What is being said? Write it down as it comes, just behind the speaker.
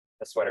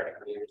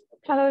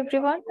Hello,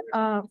 everyone.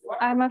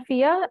 I'm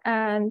Afia,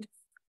 and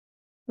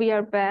we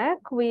are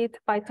back with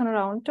Python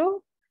round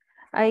 2.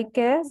 I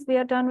guess we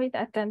are done with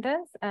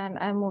attendance, and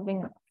I'm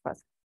moving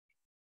first.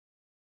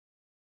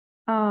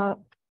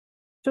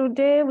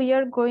 Today, we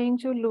are going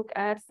to look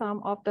at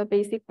some of the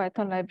basic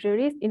Python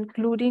libraries,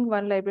 including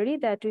one library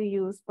that we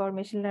use for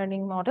machine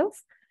learning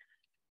models.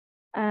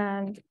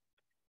 And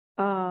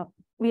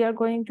we are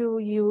going to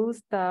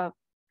use the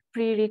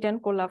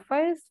pre-written Colab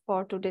files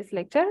for today's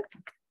lecture,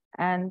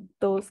 and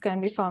those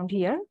can be found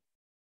here.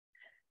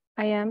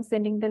 I am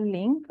sending the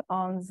link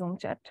on Zoom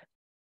chat.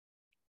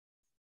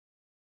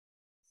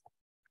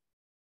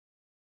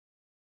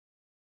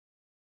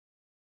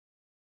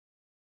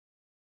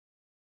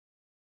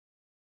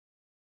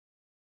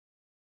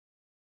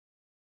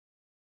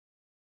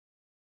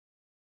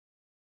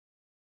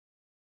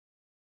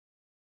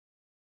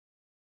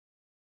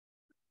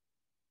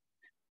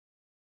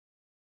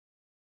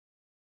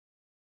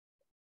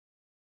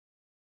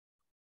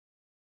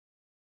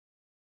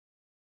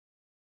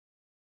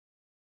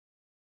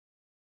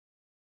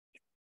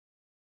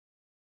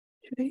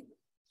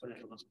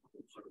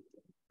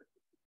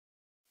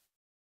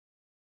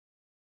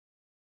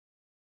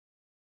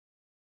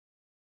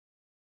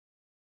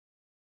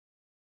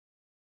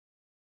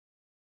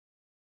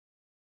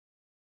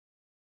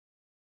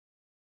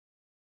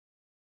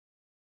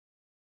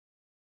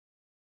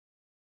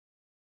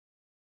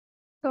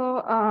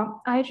 So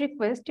I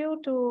request you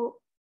to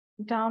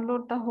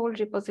download the whole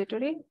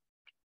repository.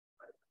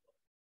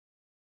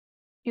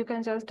 You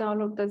can just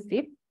download the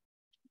zip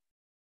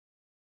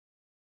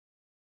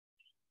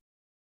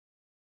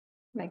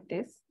like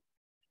this.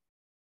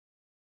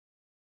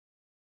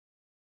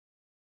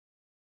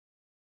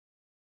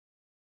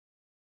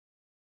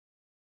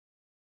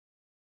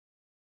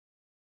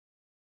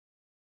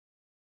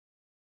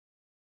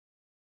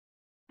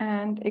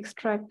 And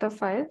extract the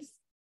files.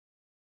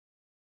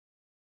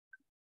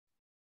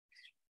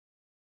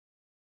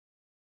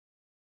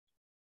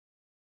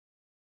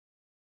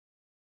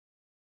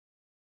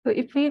 So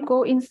if we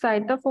go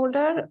inside the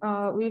folder,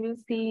 we will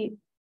see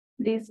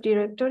these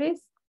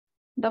directories,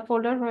 the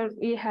folder where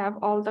we have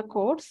all the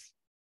codes,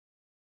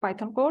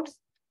 Python codes,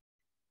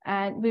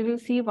 and we will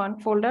see one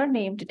folder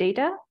named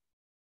data.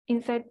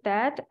 Inside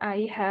that,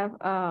 I have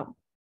a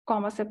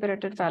comma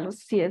separated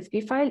values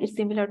CSV file. It's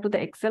similar to the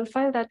Excel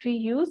file that we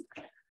use.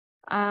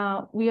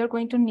 We are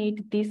going to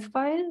need this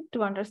file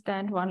to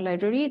understand one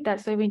library.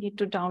 That's why we need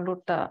to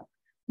download the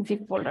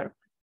zip folder.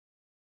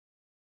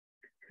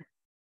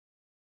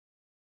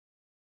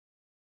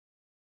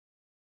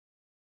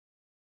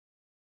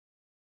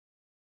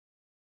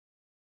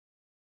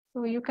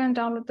 So you can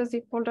download the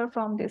zip folder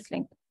from this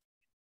link.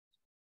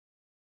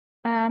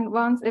 And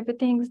once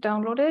everything is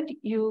downloaded,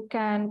 you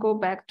can go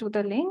back to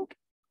the link,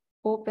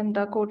 open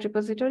the code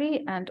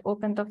repository, and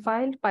open the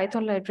file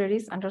Python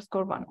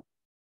libraries_1.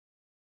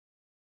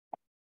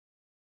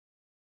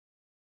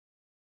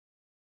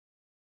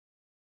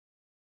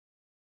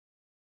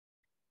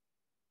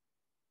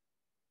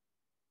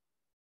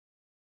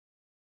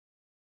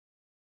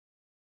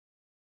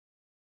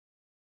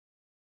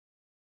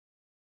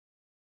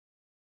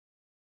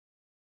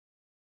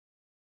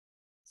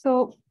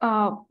 So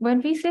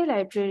when we say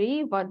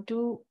library, what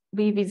do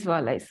we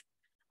visualize?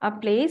 A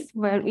place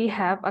where we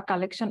have a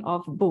collection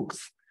of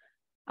books.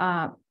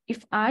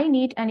 If I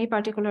need any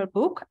particular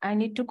book, I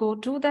need to go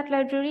to that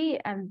library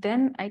and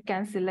then I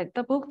can select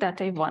the book that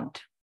I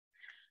want.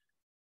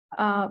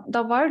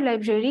 The word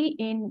library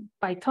in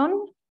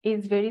Python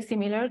is very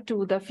similar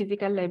to the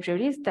physical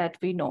libraries that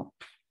we know.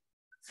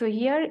 So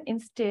here,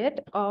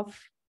 instead of...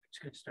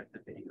 Just going to start the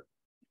video.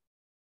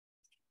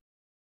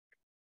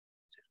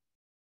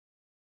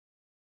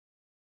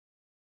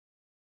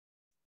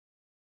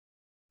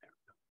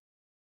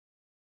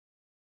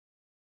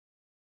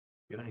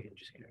 You want to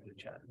just get into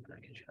the chat and I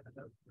can chat it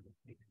out.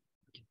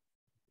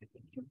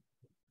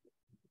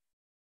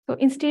 So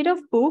instead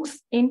of books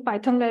in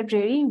Python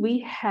library, we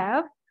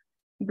have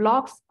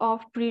blocks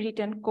of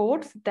pre-written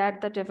codes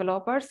that the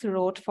developers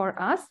wrote for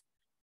us.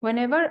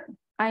 Whenever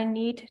I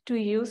need to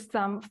use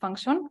some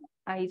function,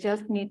 I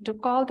just need to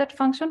call that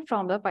function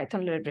from the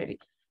Python library.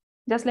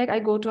 Just like I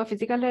go to a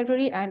physical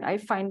library and I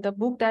find the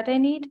book that I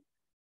need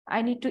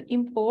to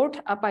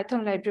import a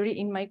Python library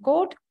in my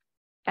code.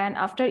 And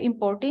after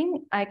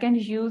importing, I can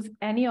use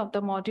any of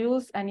the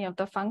modules, any of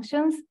the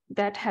functions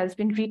that has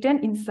been written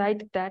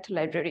inside that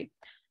library.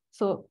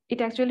 So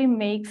it actually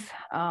makes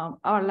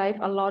our life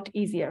a lot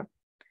easier.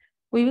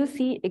 We will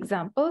see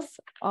examples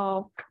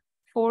of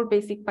 4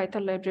 basic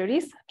Python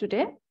libraries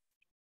today.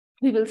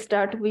 We will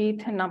start with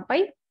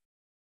NumPy.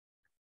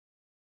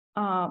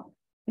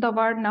 The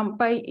word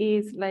NumPy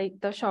is like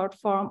the short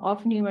form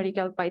of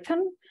numerical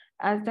Python.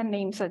 As the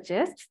name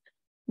suggests,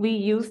 we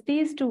use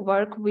these to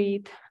work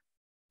with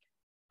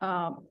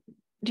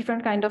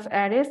different kind of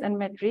arrays and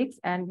metrics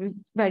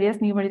and various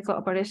numerical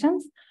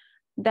operations.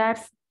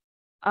 That's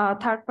a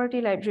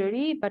third-party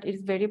library, but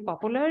it's very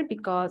popular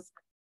because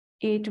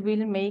it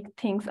will make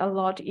things a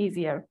lot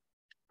easier.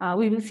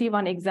 We will see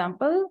one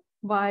example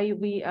why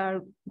we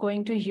are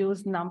going to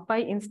use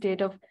NumPy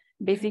instead of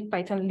basic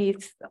Python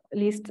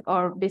lists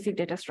or basic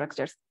data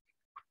structures.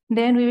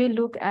 Then we will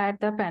look at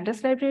the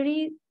pandas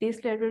library.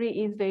 This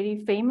library is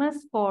very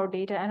famous for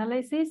data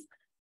analysis.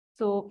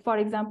 So for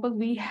example,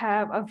 we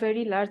have a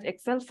very large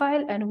Excel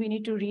file and we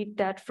need to read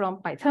that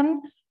from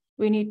Python.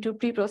 We need to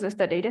pre-process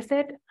the data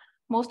set.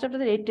 Most of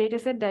the data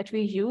set that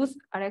we use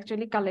are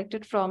actually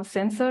collected from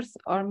sensors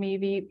or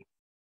maybe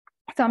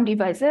some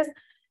devices.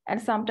 And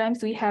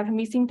sometimes we have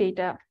missing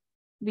data.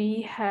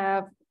 We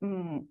have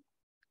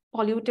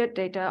polluted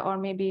data or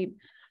maybe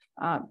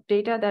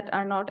data that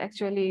are not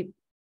actually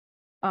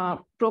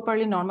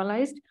properly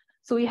normalized.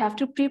 So we have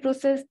to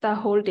pre-process the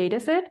whole data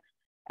set,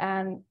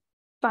 and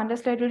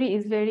pandas library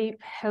is very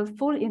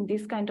helpful in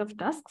this kind of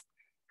tasks.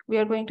 We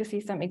are going to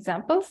see some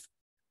examples.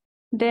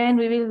 Then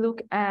we will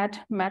look at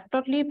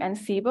matplotlib and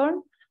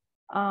Seaborn.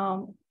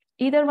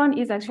 Either one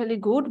is actually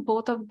good.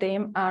 Both of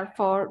them are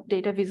for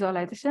data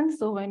visualization.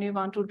 So when we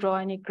want to draw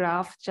any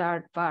graph,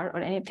 chart, bar, or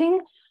anything,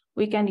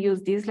 we can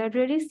use these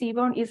libraries.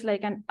 Seaborn is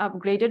like an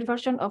upgraded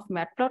version of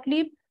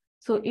matplotlib.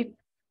 So if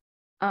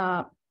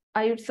I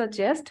would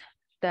suggest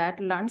that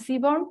learn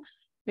Seaborn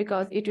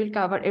because it will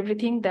cover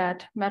everything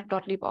that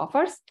matplotlib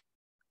offers.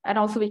 And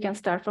also we can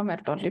start from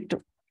matplotlib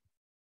too.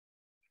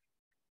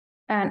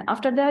 And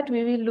after that,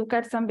 we will look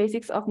at some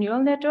basics of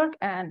neural network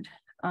and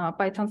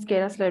Python's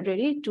Keras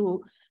library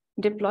to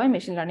deploy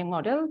machine learning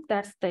model.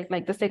 That's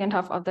like the second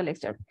half of the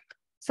lecture.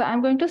 So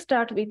I'm going to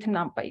start with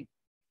NumPy.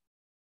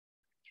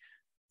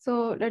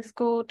 So let's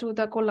go to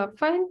the collab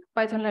file,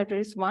 Python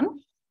libraries 1.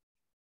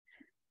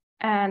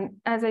 And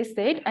as I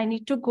said, I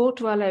need to go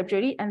to a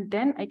library and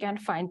then I can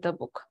find the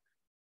book.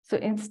 So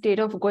instead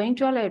of going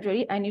to a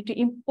library, I need to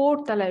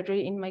import the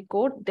library in my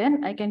code,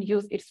 then I can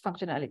use its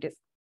functionalities.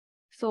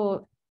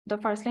 So the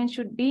first line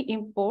should be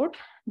import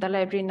the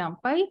library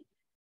NumPy,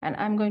 and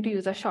I'm going to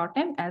use a short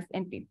name as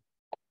NP.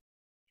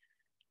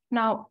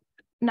 Now,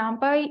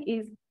 NumPy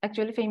is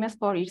actually famous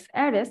for its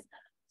arrays,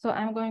 so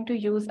I'm going to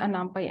use a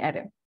NumPy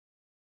array.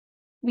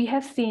 We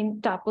have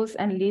seen tuples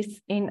and lists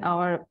in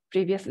our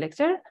previous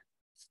lecture.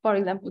 For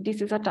example,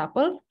 this is a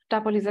tuple.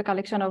 Tuple is a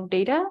collection of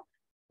data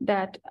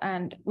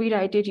and we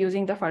write it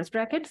using the first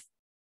brackets.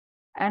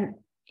 And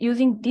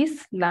using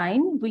this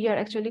line, we are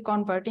actually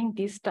converting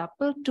this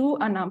tuple to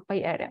a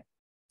NumPy array.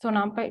 So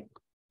NumPy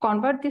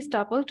convert this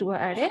tuple to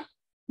an array.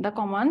 The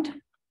command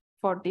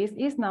for this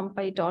is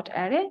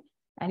numpy.array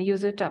and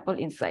use a tuple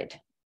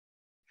inside.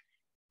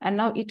 And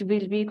now it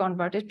will be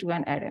converted to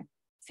an array.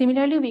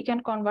 Similarly, we can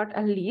convert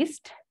a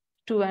list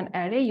to an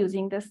array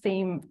using the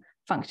same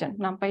function,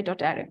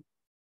 numpy.array.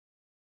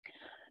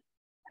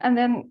 And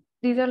then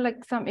these are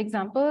like some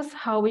examples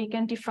how we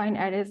can define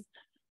arrays.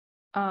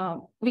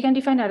 We can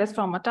define arrays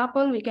from a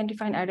tuple, we can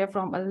define array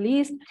from a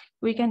list,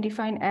 we can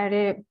define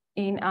array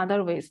in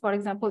other ways. For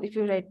example, if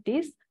you write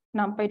this,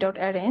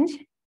 numpy.arrange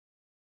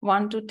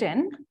 1 to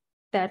 10,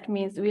 that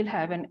means we'll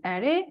have an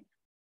array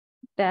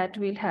that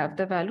will have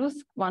the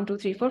values 1, 2,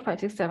 3, 4, 5,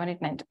 6, 7,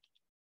 8,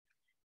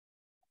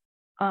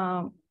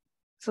 9.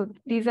 So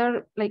these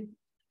are like,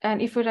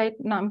 and if we write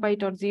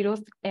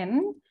numpy.zeros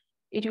n,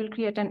 it will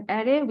create an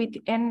array with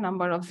n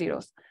number of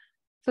zeros.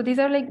 So these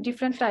are like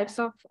different types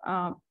of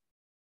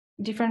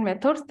different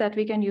methods that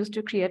we can use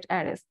to create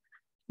arrays.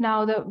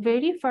 Now, the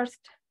very first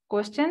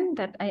question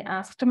that I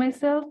asked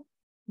myself,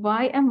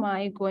 why am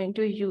I going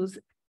to use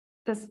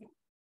this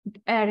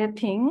array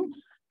thing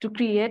to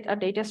create a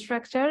data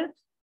structure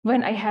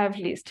when I have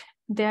list?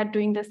 They are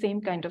doing the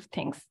same kind of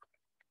things.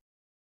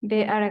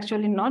 They are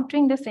actually not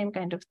doing the same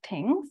kind of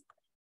things.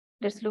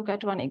 Let's look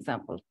at one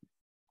example.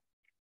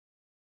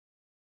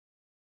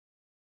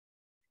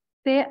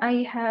 Say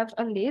I have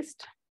a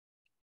list.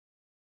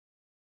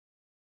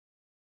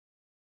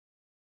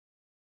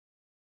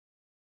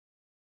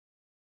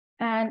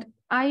 And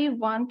I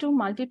want to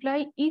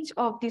multiply each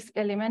of these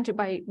elements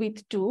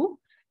with 2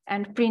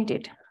 and print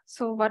it.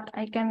 So what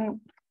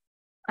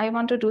I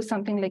want to do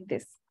something like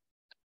this.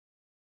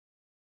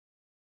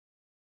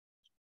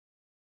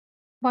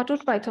 What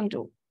would Python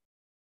do?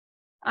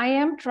 I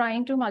am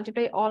trying to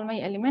multiply all my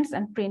elements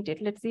and print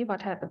it. Let's see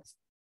what happens.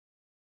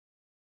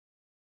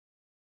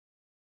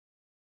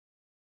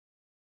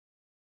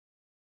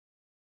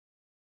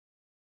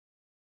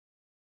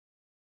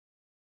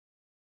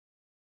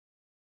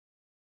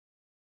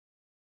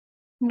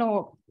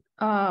 No,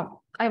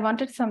 I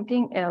wanted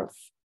something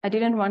else. I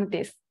didn't want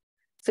this.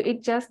 So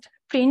it just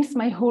prints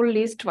my whole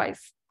list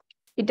twice.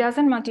 It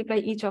doesn't multiply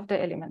each of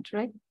the elements,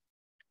 right?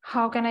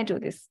 How can I do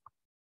this?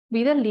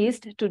 With a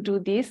list, to do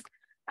this,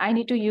 I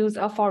need to use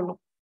a for loop.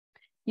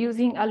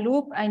 Using a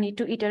loop, I need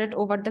to iterate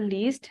over the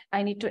list.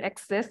 I need to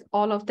access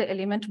all of the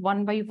elements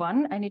one by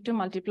one. I need to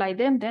multiply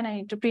them, then I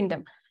need to print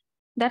them.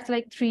 That's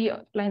like 3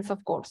 lines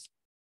of codes.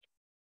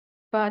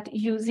 But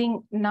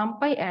using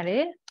NumPy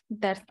array,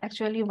 that's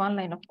actually 1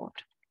 line of code.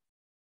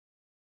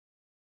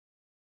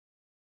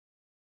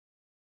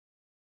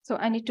 So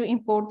I need to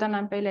import the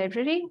NumPy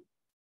library.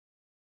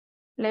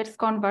 Let's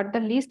convert the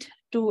list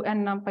to a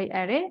NumPy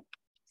array.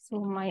 So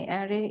my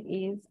array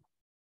is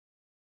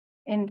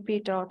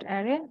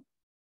np.array.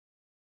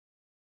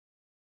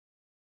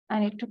 I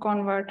need to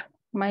convert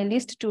my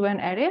list to an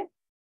array.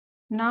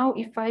 Now,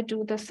 if I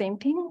do the same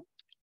thing,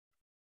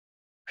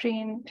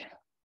 print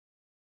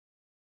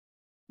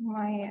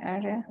my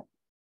array,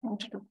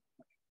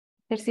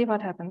 let's see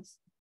what happens.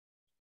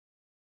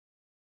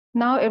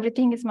 Now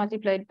everything is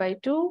multiplied by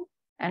 2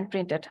 and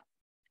printed.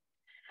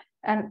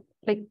 And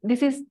like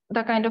this is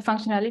the kind of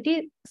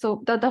functionality.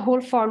 So the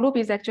whole for loop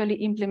is actually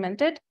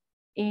implemented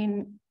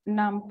in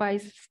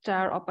NumPy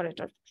star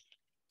operator.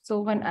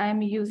 So when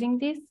I'm using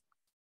this,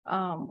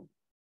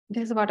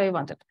 this is what I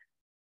wanted.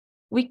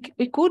 We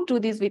could do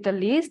this with a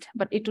list,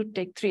 but it would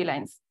take 3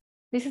 lines.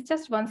 This is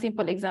just one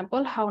simple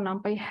example how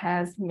NumPy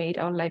has made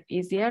our life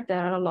easier.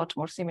 There are a lot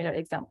more similar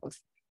examples.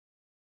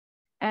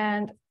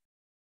 And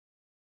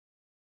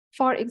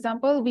for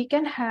example, we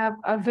can have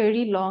a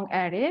very long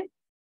array,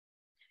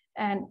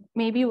 and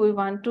maybe we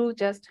want to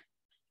just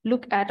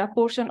look at a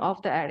portion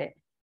of the array.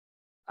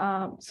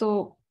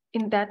 So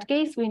in that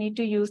case, we need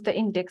to use the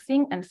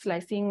indexing and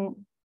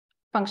slicing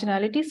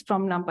functionalities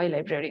from NumPy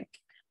library.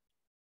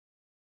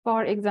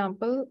 For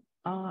example,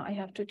 I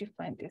have to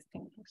define this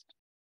thing first.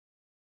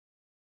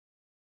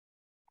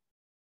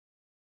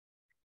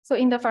 So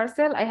in the first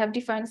cell, I have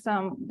defined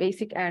some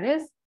basic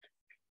arrays.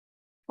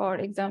 For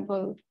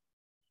example,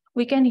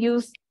 we can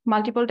use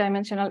multiple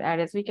dimensional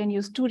arrays. We can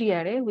use 2D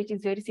array, which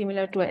is very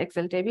similar to an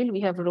Excel table.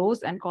 We have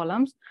rows and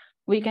columns.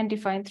 We can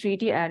define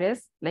 3D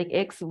arrays like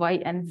X,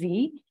 Y, and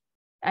Z.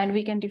 And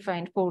we can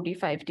define 4D,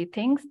 5D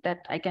things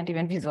that I can't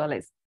even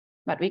visualize,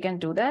 but we can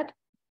do that.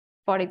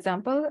 For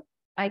example,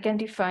 I can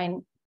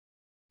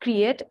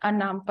create a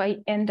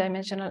NumPy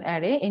n-dimensional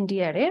array, ND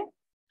array,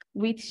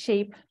 with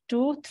shape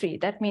 2, 3.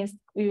 That means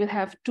we will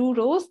have 2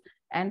 rows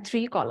and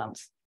 3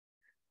 columns.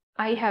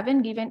 I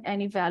haven't given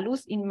any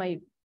values in my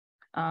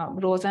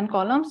rows and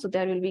columns, so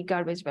there will be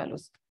garbage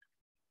values.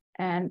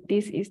 And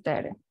this is the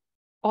array.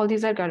 All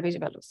these are garbage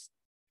values.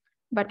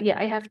 But yeah,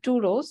 I have 2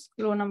 rows,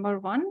 row number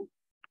 1,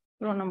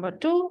 row number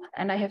 2,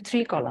 and I have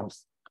 3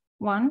 columns,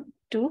 1,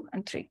 2,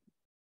 and 3.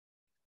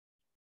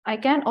 I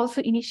can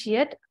also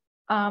initiate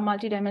a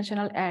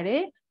multi-dimensional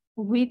array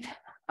with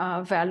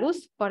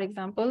values, for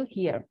example,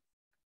 here.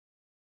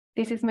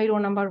 This is my row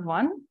number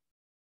 1,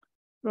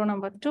 row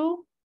number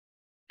 2,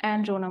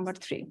 and row number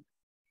 3.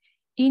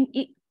 In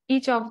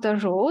each of the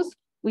rows,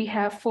 we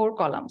have 4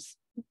 columns.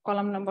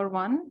 Column number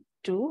 1,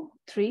 2,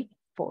 3,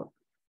 4.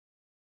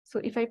 So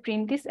if I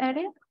print this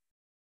array,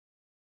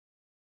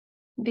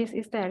 this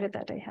is the array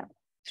that I have.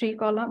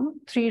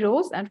 3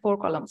 rows and 4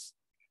 columns.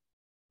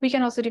 We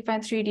can also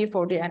define 3D,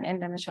 4D, and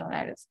n-dimensional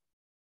arrays.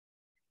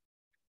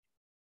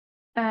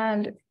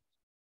 And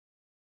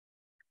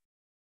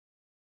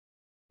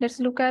let's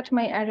look at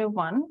my array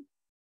 1.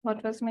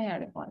 What was my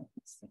array 1?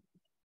 Let's see.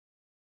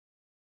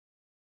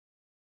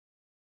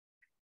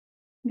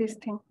 This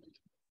thing.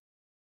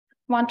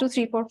 1, 2,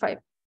 3, 4, 5.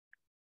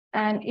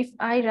 And if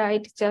I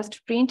write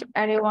just print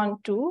array 1,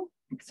 2,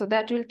 so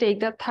that will take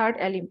the third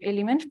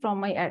element from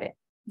my array,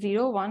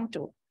 0, 1,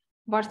 2.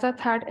 What's the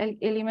third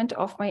element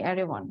of my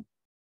array 1?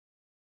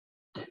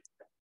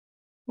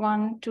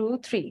 1, 2,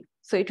 3.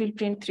 So it will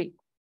print 3.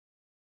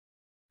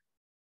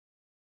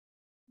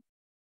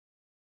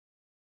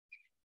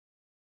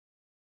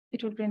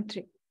 It will print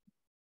 3.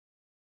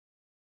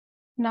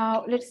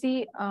 Now let's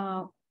see,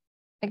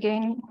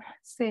 again,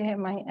 say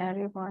my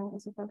array 1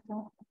 is equal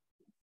to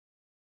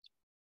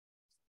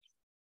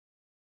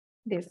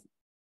this.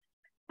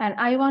 And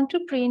I want to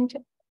print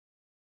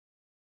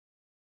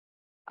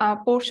a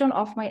portion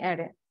of my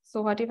array.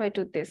 So what if I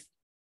do this?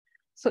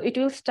 So it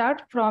will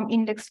start from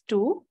index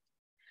 2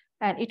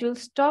 and it will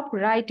stop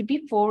right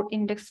before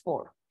index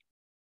 4.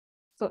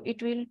 So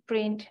it will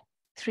print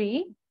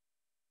 3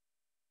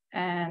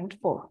 and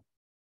 4.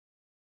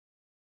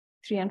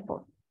 3 and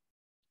 4.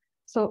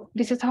 So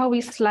this is how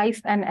we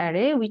slice an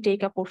array. We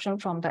take a portion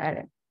from the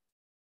array.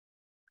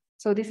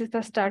 So this is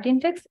the start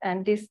index,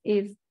 and this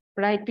is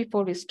right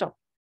before we stop.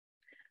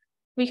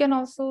 We can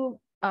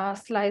also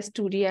slice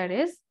 2D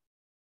arrays.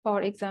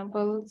 For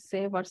example,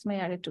 say, what's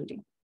my array 2D?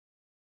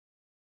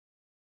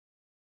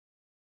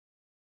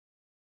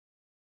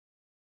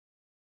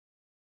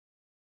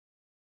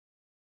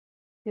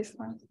 This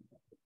one.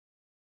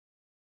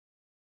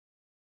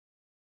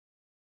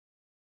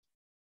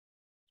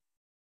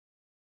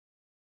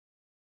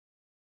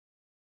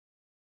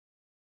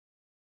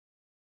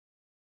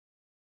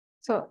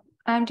 So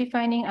I'm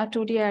defining a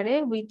 2D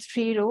array with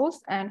 3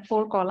 rows and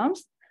 4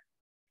 columns.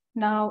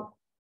 Now,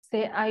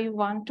 say I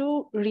want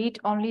to read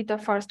only the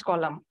first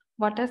column.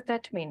 What does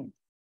that mean?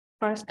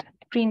 First,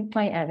 print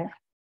my array.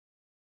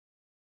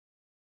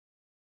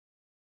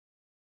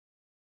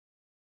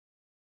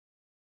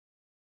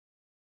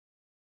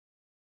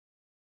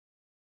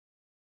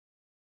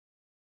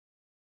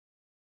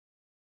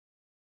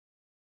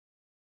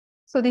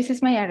 So this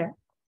is my array.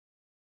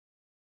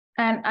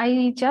 And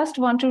I just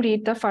want to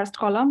read the first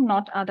column,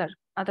 not other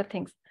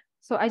things.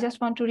 So I just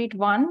want to read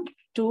 1,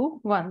 2,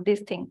 1,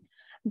 this thing.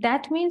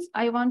 That means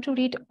I want to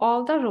read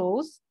all the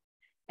rows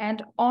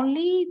and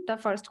only the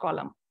first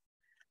column.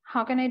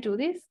 How can I do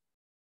this?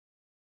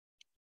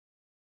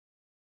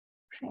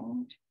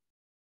 Print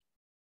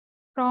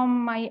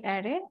from my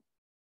array.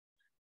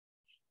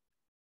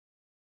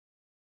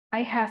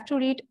 I have to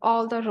read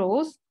all the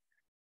rows.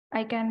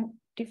 I can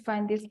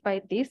define this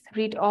by this,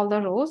 read all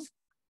the rows.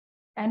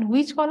 And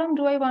which column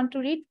do I want to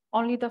read?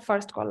 Only the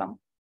first column.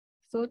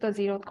 So the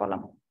 0th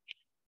column.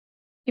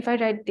 If I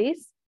write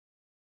this,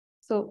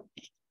 so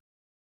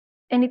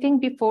anything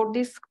before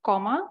this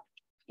comma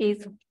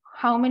is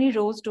how many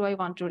rows do I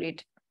want to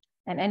read?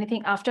 And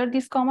anything after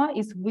this comma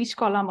is which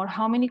column or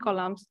how many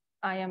columns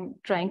I am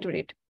trying to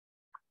read.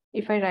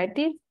 If I write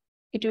this,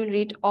 it will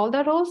read all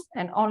the rows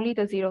and only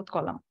the 0th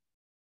column.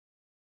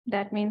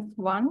 That means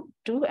 1,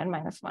 2, and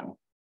 -1.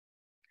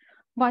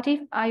 What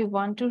if I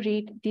want to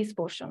read this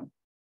portion?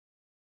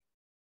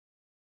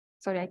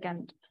 Sorry, I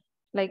can't.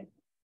 Like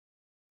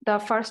the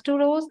first 2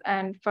 rows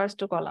and first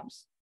 2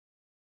 columns.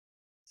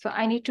 So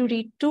I need to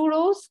read 2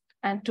 rows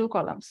and 2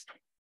 columns.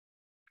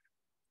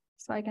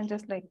 So I can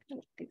just like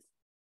this.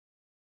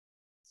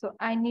 So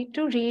I need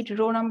to read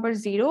row number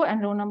 0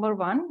 and row number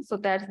 1. So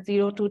that's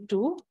 0 to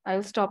 2. I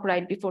will stop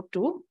right before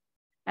 2.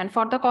 And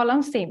for the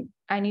column, same.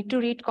 I need to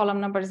read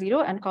column number 0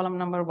 and column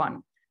number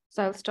 1.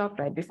 So I'll stop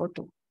right before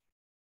 2.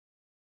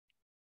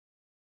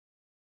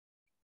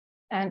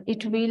 And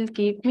it will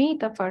give me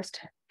the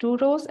first 2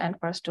 rows and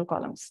first 2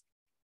 columns.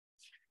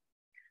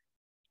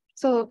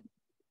 So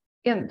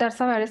yeah, that's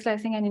how array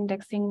slicing and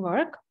indexing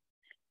work.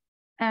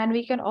 And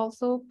we can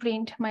also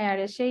print my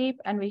array shape,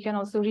 and we can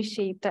also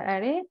reshape the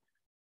array.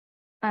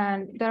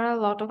 And there are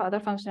a lot of other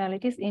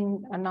functionalities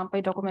in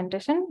NumPy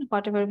documentation.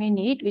 Whatever we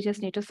need, we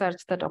just need to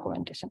search the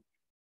documentation.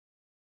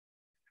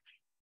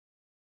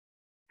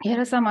 Here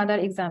are some other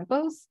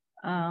examples.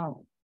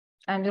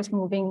 I'm just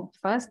moving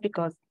fast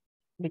because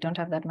we don't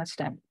have that much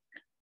time.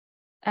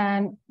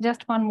 And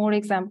just one more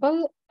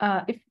example.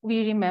 If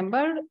we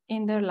remember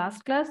in the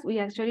last class, we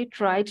actually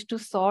tried to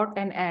sort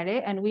an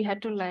array, and we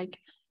had to like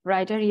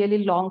write a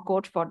really long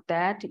code for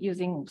that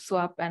using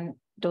swap and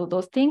do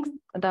those things.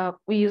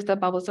 We use the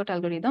bubble sort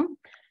algorithm.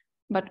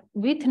 But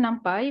with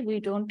NumPy, we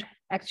don't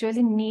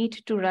actually need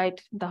to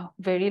write the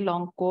very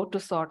long code to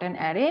sort an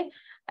array.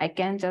 I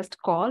can just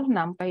call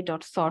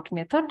numpy.sort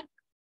method,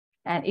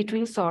 and it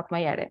will sort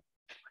my array.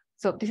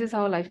 So this is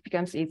how life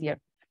becomes easier.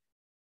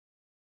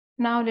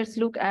 Now let's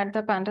look at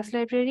the pandas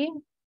library.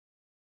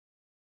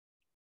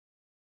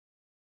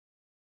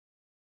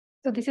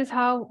 So this is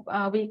how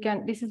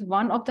this is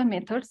one of the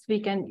methods we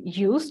can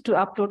use to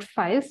upload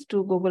files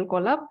to Google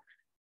Colab.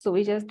 So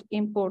we're just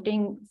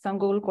importing some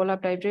Google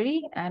Colab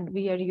library, and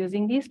we are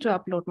using this to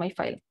upload my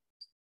file.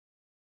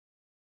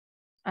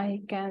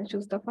 I can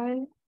choose the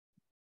file.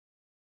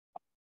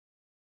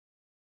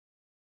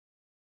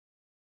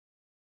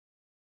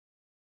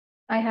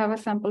 I have a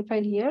sample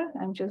file here.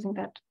 I'm choosing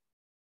that.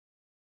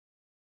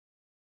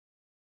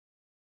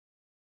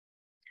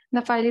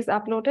 The file is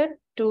uploaded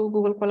to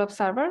Google Colab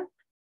server.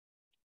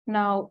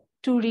 Now,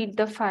 to read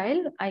the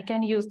file, I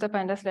can use the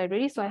pandas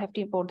library. So I have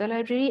to import the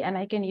library, and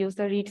I can use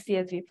the read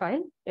CSV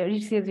file,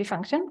 read CSV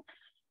function.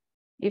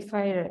 If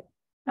I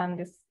run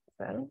this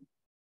file.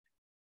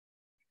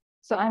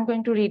 So I'm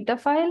going to read the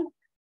file,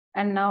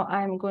 and now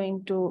I'm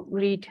going to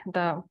read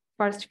the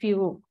first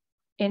few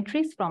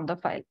entries from the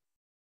file.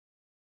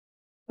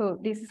 So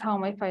this is how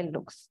my file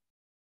looks.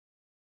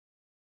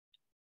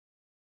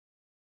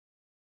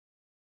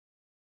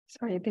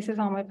 Sorry, this is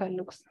how my file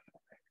looks.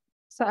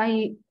 So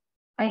I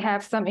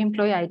have some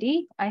employee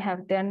ID. I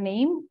have their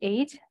name,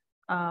 age,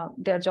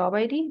 their job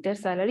ID, their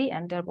salary,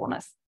 and their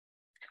bonus.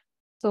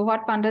 So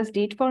what pandas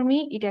did for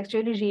me, it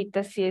actually read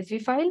the CSV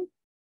file,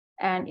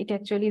 and it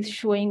actually is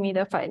showing me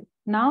the file.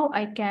 Now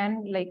I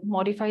can like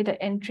modify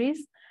the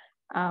entries.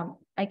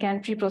 I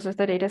can pre-process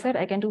the data set.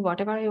 I can do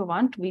whatever I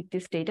want with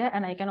this data,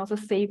 and I can also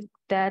save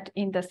that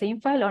in the same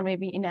file or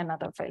maybe in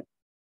another file.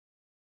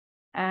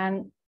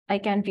 And I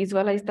can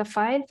visualize the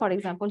file. For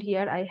example,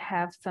 here I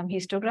have some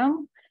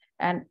histogram,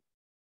 and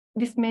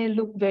this may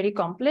look very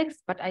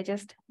complex, but I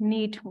just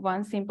need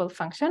one simple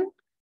function,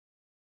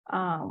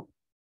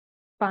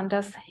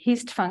 pandas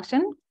hist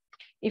function.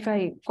 If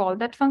I call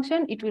that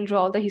function, it will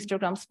draw all the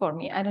histograms for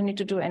me. I don't need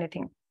to do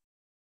anything.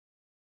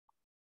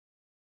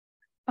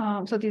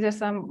 So these are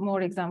some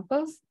more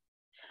examples,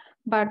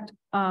 but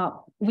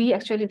we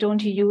actually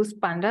don't use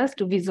pandas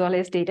to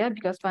visualize data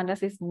because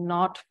pandas is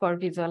not for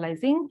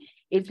visualizing.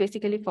 It's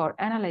basically for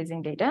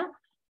analyzing data.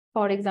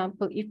 For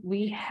example, if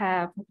we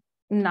have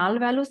null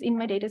values in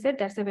my data set,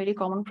 that's a very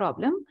common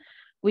problem.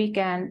 We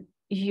can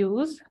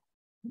use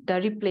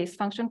the replace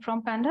function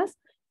from pandas,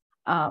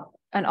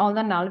 and all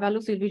the null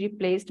values will be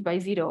replaced by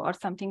 0 or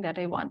something that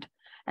I want.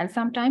 And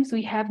sometimes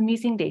we have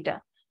missing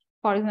data.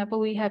 For example,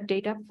 we have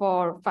data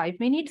for 5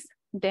 minutes,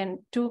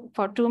 then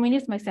for 2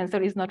 minutes, my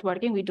sensor is not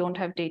working, we don't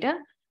have data.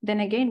 Then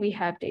again, we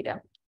have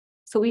data.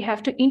 So we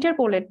have to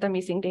interpolate the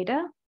missing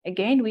data.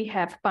 Again, we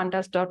have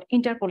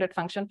pandas.interpolate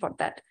function for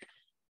that.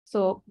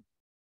 So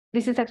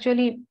this is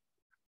actually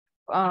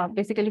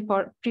basically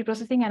for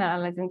pre-processing and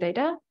analyzing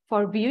data.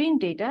 For viewing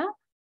data,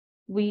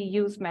 we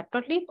use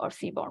matplotlib or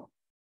seaborn.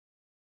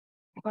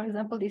 For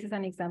example, this is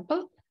an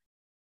example.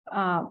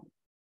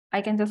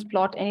 I can just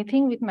plot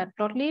anything with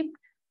matplotlib.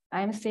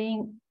 I'm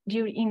saying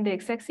in the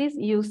x-axis,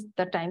 use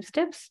the time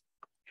steps,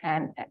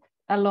 and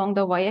along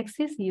the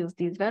y-axis, use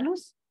these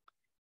values,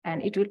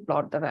 and it will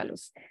plot the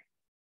values.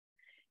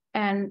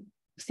 And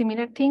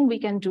similar thing we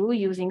can do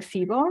using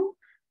Seaborn.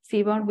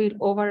 Seaborn will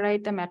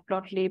override the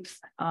matplotlib's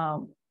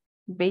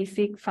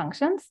basic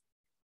functions.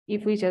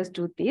 If we just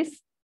do this,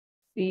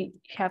 we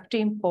have to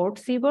import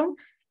Seaborn,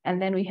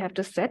 and then we have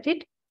to set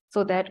it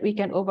so that we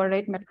can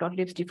override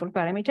matplotlib's default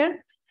parameter.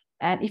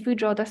 And if we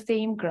draw the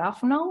same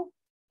graph now,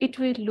 it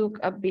will look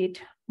a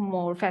bit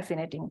more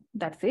fascinating.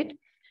 That's it.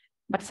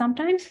 But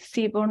sometimes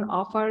Seaborn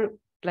offer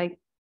like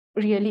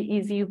really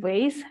easy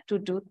ways to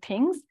do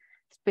things,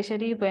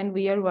 especially when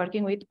we are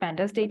working with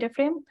pandas data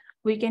frame.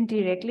 We can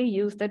directly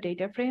use the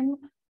data frame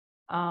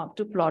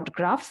to plot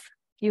graphs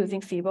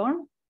using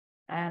Seaborn.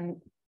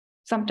 And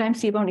sometimes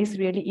Seaborn is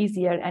really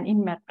easier. And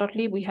in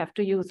matplotlib, we have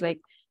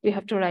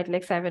to write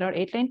like 7 or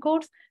 8 line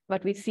codes.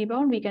 But with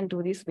Seaborn, we can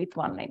do this with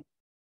 1 line.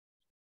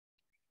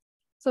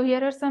 So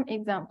here are some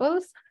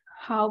examples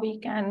how we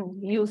can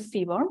use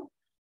Seaborn.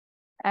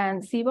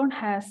 And Seaborn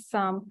has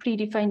some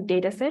predefined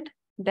data set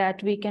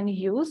that we can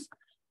use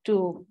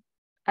to,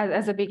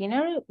 as a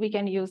beginner, we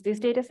can use this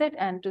data set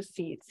and to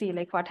see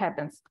like what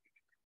happens.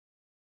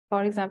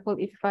 For example,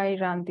 if I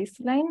run this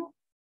line,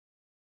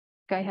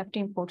 I have to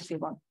import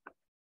Seaborn.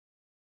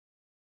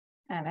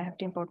 And I have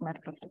to import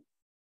matplotlib.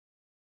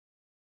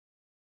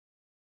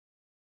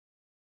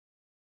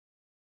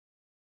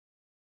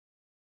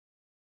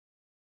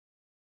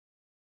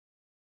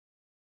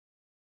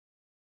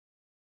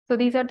 So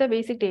these are the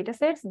basic data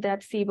sets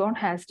that Seaborn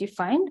has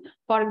defined.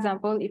 For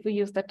example, if we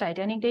use the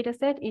Titanic data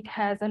set, it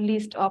has a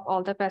list of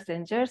all the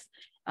passengers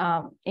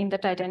in the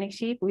Titanic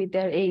ship with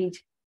their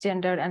age,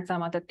 gender, and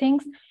some other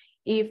things.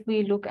 If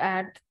we look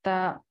at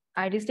the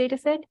iris data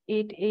set,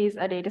 it is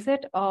a data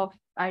set of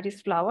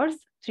iris flowers,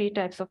 3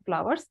 types of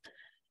flowers.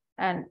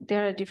 And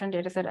there are different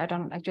data sets. I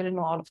don't actually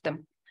know all of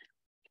them.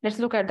 Let's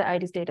look at the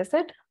iris data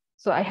set.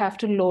 So I have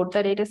to load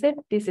the data set.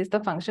 This is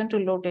the function to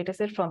load data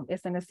set from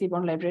SNS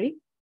Seaborn library.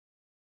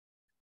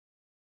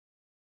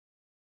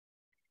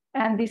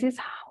 And this is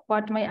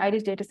what my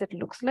iris dataset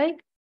looks like.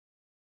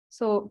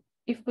 So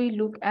if we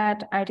look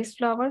at iris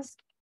flowers,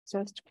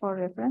 just for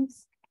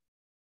reference.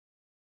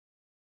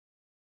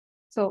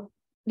 So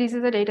this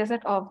is a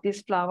dataset of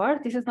this flower.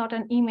 This is not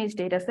an image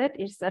dataset,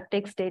 it's a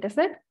text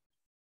dataset.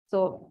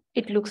 So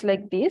it looks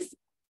like this.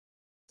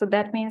 So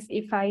that means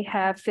if I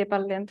have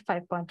sepal length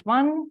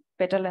 5.1,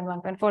 petal length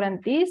 1.4,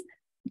 and this,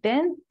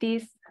 then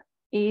this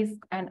is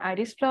an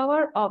iris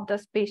flower of the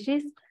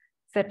species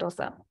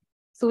Setosa.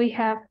 So we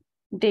have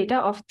data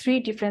of 3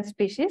 different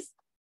species,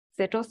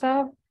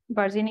 Setosa,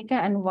 Virginica,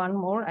 and one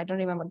more, I don't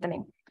remember the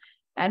name.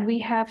 And we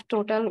have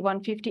total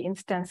 150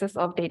 instances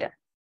of data.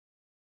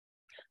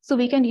 So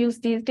we can use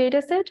this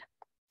data set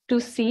to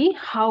see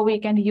how we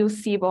can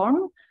use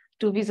Seaborn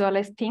to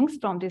visualize things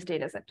from this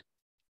data set.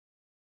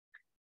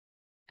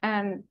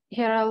 And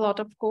here are a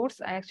lot of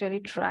codes I actually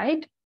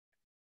tried.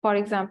 For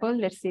example,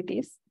 let's see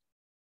this.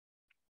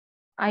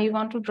 I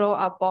want to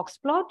draw a box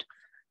plot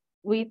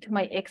with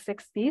my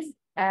x-axis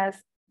as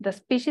the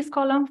species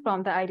column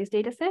from the iris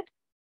dataset,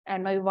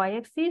 and my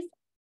y-axis,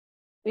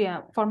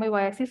 for my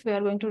y-axis, we are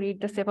going to read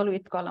the sepal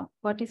width column.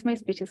 What is my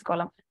species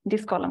column?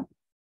 This column.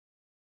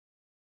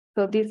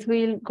 So this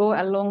will go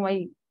along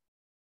my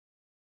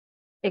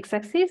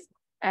x-axis,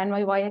 and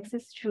my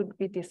y-axis should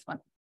be this one.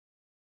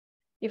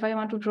 If I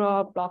want to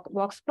draw a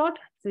box plot,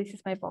 this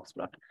is my box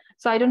plot.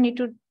 So I don't need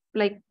to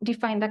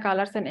define the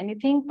colors and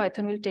anything.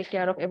 Python will take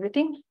care of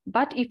everything.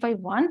 But if I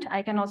want,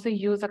 I can also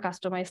use a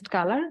customized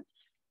color.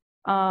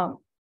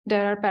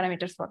 There are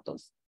parameters for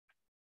those.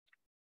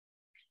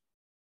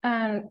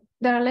 And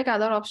there are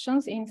other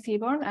options in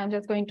Seaborn. I'm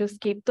just going to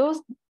skip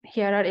those.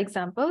 Here are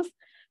examples.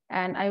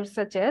 And I would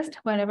suggest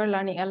whenever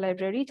learning a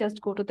library, just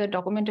go to the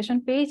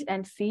documentation page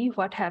and see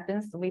what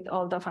happens with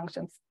all the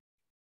functions.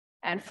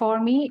 And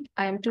for me,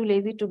 I am too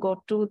lazy to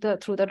go through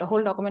the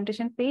whole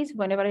documentation page.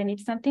 Whenever I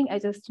need something, I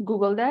just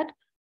Google that.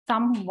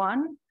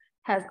 Someone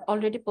has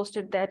already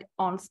posted that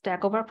on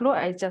Stack Overflow.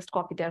 I just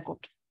copy their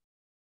code.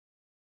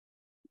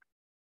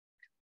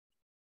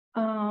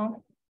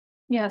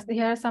 Yes,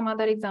 here are some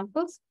other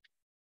examples.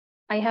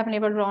 I have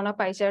never drawn a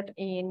pie chart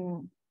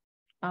in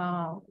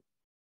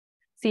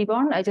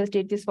Seaborn. I just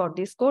did this for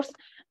this course.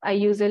 I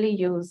usually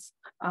use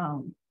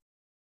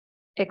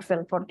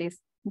Excel for this.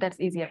 That's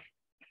easier.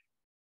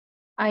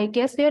 I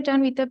guess we are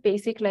done with the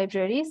basic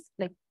libraries.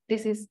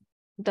 This is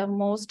the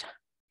most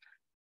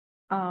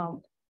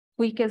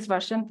quickest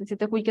version. This is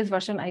the quickest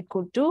version I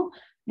could do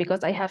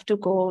because I have to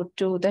go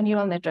to the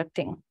neural network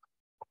thing.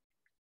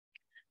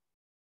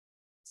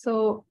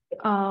 So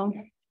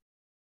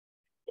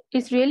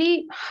it's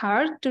really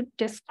hard to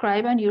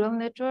describe a neural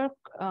network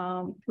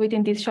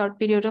within this short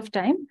period of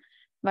time,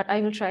 but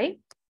I will try.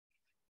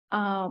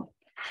 Neural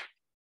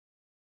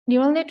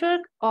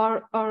network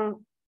or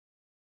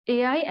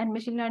AI and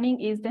machine learning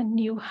is the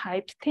new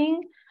hyped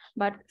thing,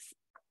 but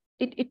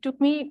it took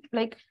me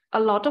like a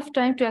lot of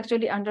time to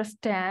actually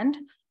understand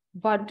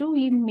what do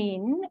we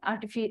mean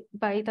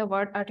by the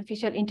word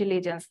artificial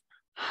intelligence,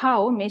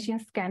 how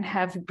machines can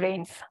have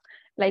brains.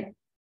 Like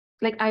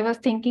I was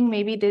thinking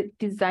maybe they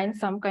design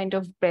some kind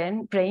of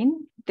brain,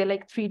 they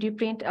like 3D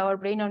print our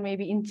brain or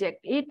maybe inject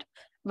it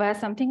via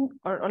something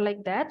or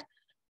like that.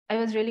 I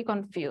was really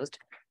confused.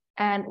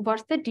 And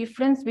what's the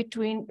difference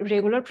between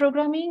regular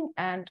programming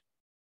and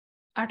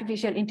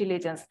artificial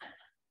intelligence?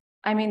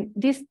 I mean,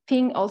 this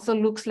thing also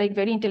looks like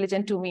very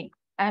intelligent to me.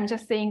 I'm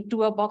just saying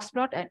do a box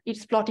plot and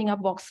it's plotting a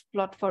box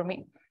plot for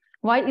me.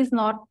 Why is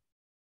not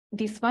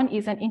this one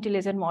is an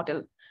intelligent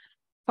model?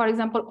 For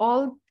example,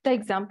 all the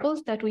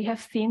examples that we have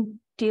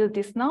seen till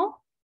this now,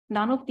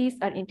 none of these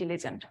are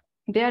intelligent.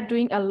 They are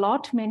doing a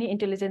lot, many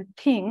intelligent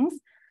things,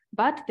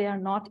 but they are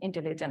not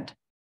intelligent.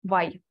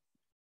 Why?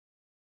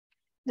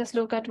 Just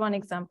look at one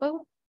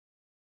example.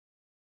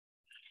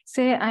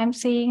 Say I'm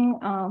saying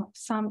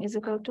sum is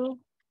equal to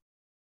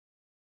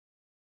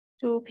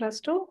 2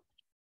 plus 2,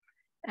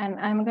 and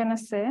I'm gonna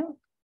say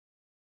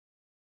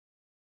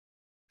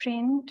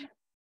print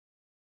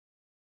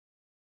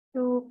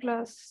 2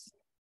 plus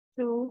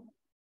 2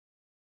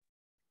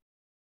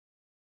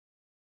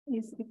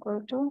 is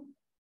equal to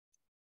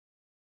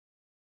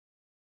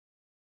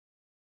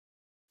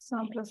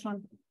sum plus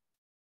 1.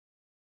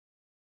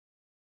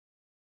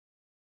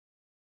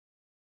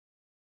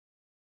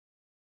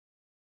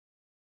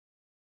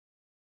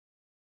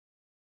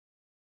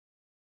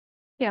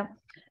 Yeah,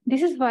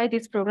 this is why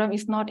this program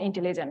is not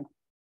intelligent.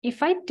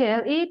 If I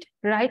tell it,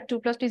 write 2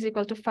 plus 2 is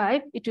equal to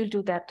 5, it will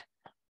do that.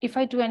 If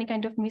I do any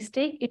kind of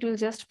mistake, it will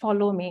just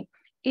follow me.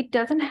 It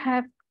doesn't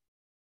have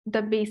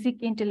the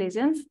basic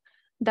intelligence,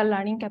 the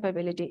learning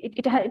capability.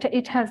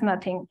 It has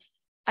nothing.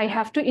 I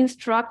have to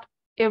instruct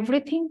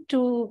everything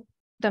to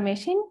the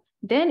machine,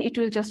 then it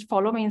will just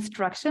follow my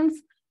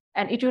instructions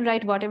and it will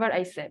write whatever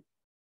I said.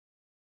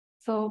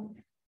 So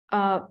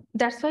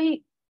that's why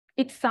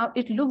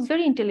it looks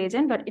very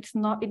intelligent, but it's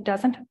not. It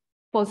doesn't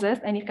possess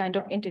any kind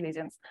of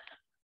intelligence.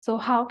 So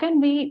how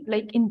can we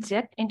like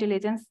inject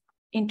intelligence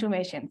into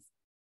machines?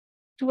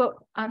 To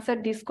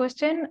answer this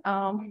question,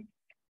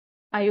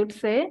 I would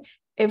say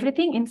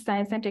everything in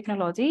science and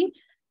technology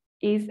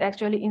is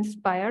actually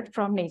inspired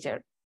from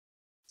nature.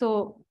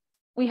 So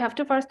we have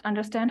to first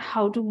understand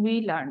how do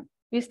we learn.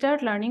 We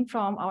start learning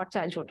from our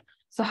childhood.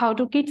 So how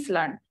do kids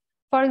learn?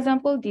 For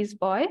example, this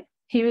boy,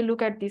 he will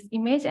look at this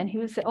image and he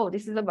will say, oh,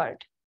 this is a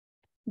bird.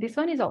 This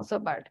one is also a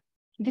bird.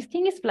 This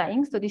thing is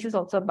flying, so this is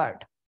also a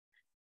bird.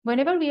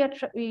 Whenever we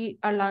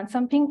are learn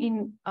something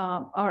in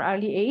our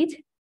early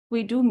age,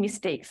 we do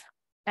mistakes.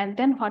 And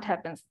then what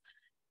happens?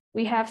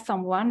 We have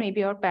someone,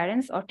 maybe our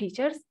parents or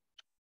teachers,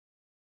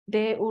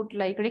 they would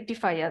like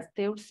rectify us.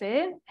 They would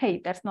say,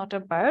 hey, that's not a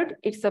bird,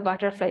 it's a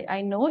butterfly.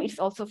 I know it's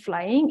also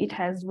flying, it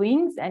has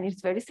wings and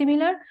it's very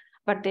similar,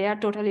 but they are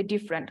totally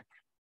different.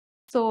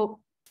 So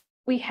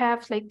we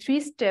have like 3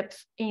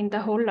 steps in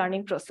the whole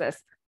learning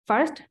process.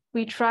 First,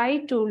 we try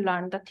to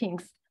learn the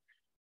things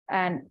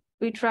and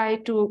we try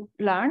to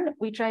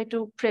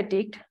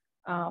predict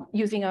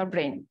using our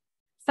brain.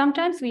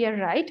 Sometimes we are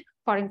right,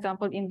 for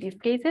example, in these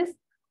cases.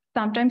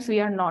 Sometimes we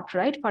are not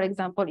right, for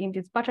example, in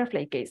this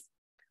butterfly case.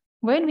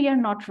 When we are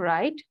not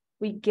right,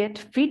 we get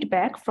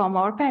feedback from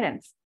our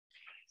parents.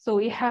 So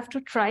we have to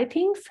try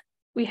things,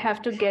 we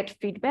have to get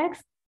feedbacks.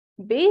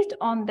 Based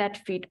on that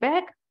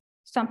feedback,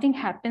 something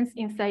happens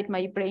inside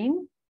my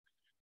brain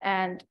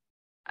and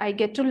I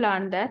get to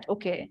learn that,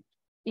 okay,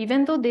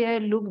 even though they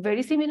look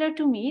very similar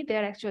to me,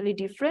 they're actually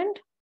different.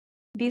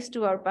 These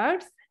two are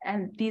birds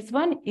and this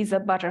one is a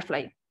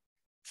butterfly.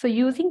 So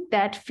using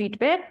that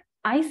feedback,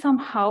 I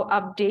somehow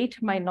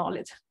update my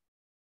knowledge.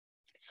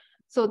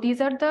 So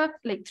these are the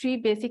like 3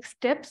 basic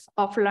steps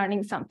of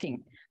learning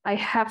something. I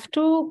have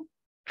to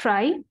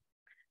try,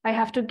 I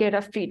have to get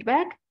a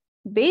feedback.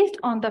 Based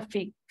on the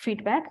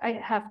feedback, I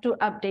have to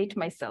update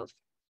myself.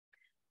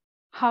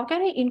 How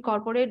can I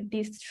incorporate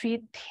these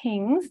 3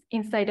 things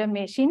inside a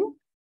machine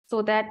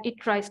so that it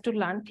tries to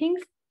learn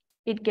things,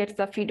 it gets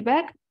the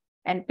feedback,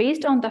 and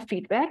based on the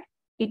feedback,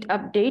 it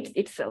updates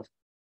itself.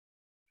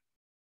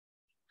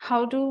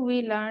 How do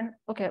we learn?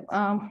 Okay,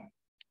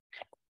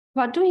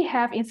 what do we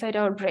have inside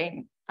our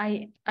brain?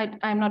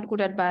 I'm not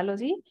good at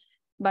biology,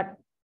 but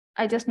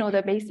I just know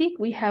the basic.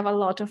 We have a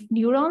lot of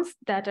neurons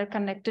that are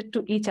connected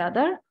to each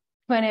other.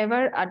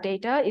 Whenever a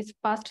data is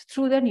passed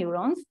through the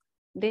neurons,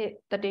 the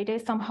data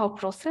is somehow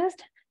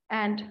processed,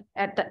 and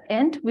at the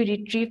end, we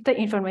retrieve the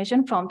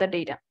information from the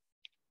data.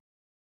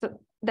 So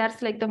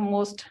that's like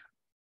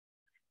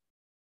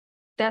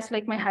that's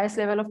like my highest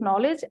level of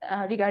knowledge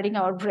regarding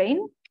our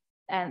brain.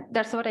 And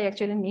that's what I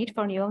actually need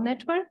for neural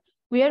network.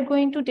 We are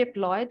going to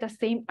deploy the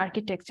same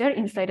architecture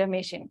inside a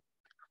machine.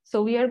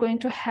 So we are going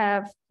to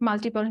have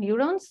multiple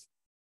neurons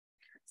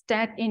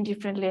stacked in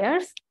different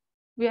layers.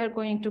 We are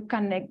going to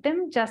connect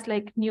them just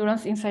like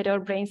neurons inside our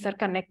brains are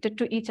connected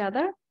to each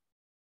other.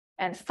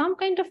 And some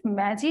kind of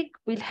magic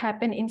will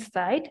happen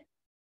inside.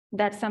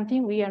 That's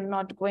something we are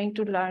not going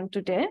to learn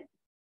today.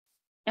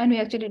 And we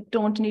actually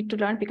don't need to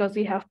learn because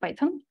we have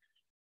Python.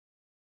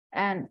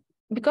 And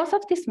because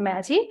of this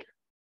magic,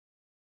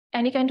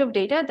 any kind of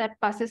data that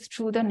passes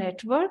through the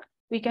network,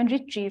 we can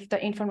retrieve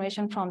the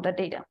information from the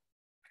data.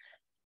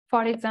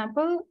 For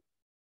example,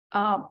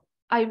 I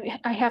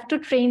have to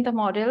train the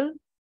model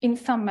in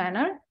some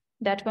manner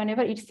that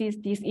whenever it sees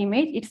this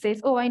image, it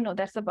says, oh, I know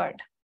that's a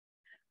bird.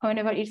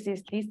 Whenever it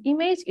sees this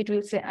image, it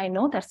will say, I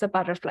know that's a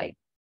butterfly.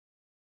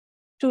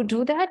 To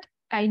do that,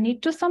 I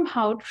need to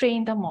somehow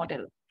train the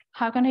model.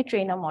 How can I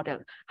train a model?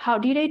 How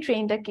did I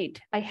train the kid?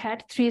 I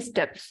had 3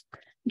 steps.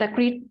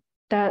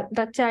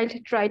 The child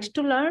tried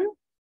to learn,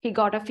 he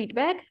got a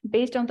feedback.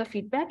 Based on the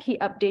feedback, he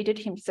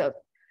updated himself.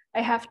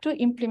 I have to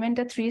implement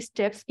the 3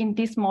 steps in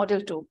this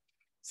model too.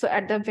 So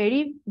at the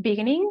very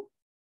beginning,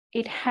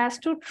 it has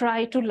to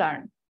try to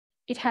learn.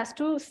 It has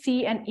to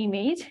see an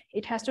image.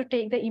 It has to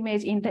take the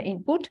image in the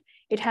input.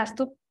 It has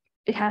to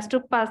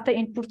pass the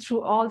input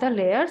through all the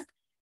layers.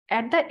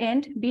 At the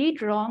end, be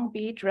it wrong,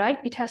 be it right,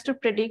 it has to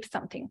predict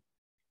something.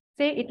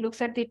 Say it looks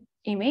at the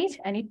image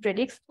and it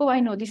predicts, oh, I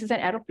know this is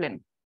an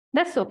aeroplane.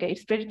 That's okay,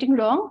 it's predicting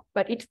wrong,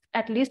 but it's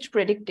at least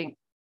predicting.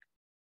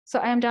 So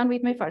I am done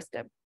with my first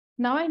step.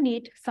 Now I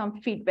need some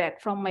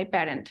feedback from my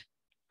parent.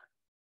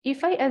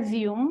 If I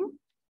assume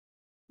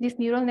this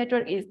neural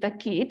network is the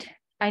kid,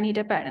 I need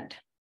a parent.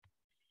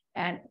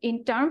 And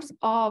in terms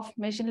of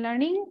machine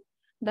learning,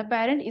 the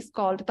parent is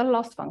called the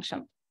loss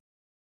function.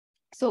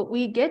 So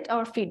we get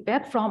our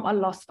feedback from a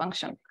loss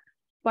function.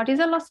 What is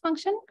a loss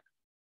function?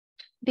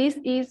 This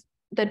is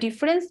the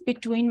difference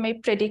between my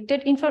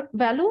predicted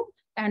value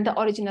and the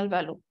original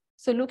value.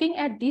 So looking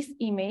at this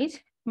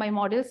image, my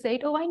model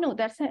said, oh, I know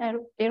that's an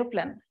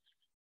aeroplane.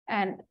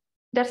 And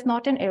that's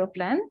not an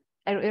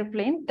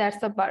aeroplane,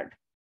 that's a bird.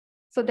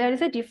 So there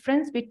is a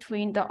difference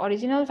between the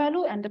original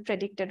value and the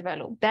predicted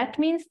value. That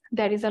means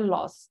there is a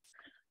loss.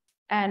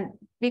 And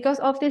because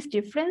of this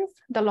difference,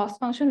 the loss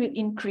function will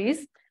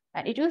increase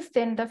and it will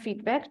send the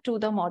feedback to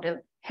the model.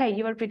 Hey,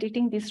 you are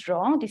predicting this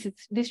wrong.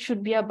 This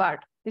should be a bird.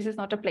 This is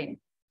not a plane.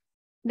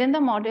 Then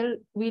the model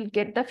will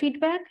get the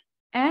feedback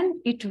and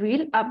it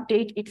will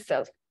update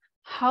itself.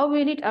 How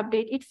will it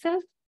update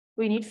itself?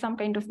 We need some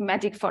kind of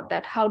magic for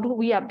that. How do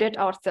we update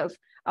ourselves?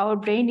 Our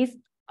brain is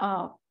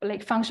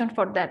like function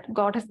for that.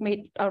 God has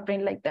made our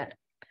brain like that.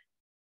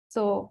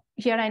 So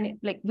here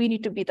we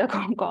need to be the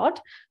God.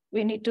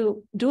 We need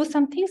to do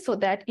something so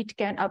that it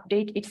can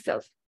update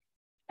itself.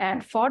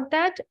 And for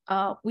that,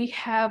 we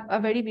have a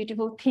very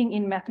beautiful thing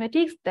in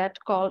mathematics that's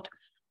called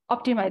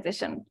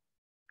optimization.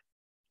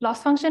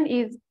 Loss function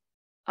is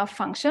a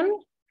function,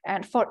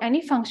 and for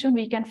any function,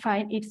 we can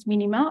find its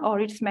minima or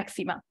its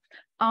maxima.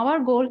 Our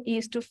goal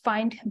is to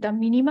find the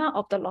minima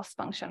of the loss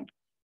function.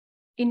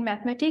 In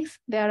mathematics,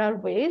 there are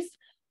ways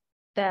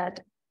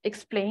that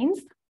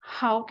explains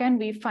how can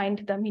we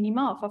find the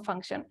minima of a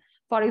function.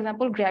 For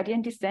example,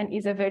 gradient descent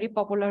is a very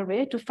popular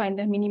way to find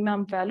the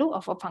minimum value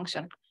of a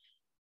function.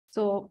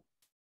 So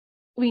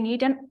we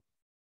need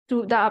the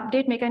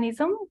update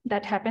mechanism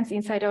that happens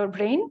inside our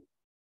brain.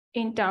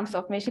 In terms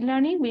of machine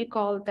learning, we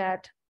call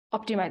that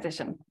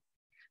optimization.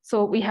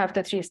 So we have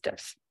the 3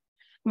 steps.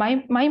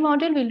 My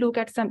model will look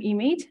at some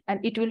image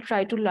and it will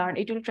try to learn,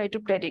 it will try to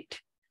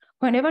predict.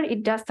 Whenever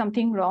it does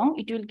something wrong,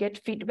 it will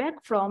get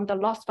feedback from the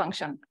loss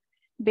function.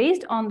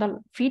 Based on the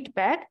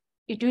feedback,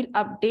 it will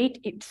update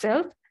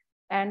itself.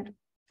 And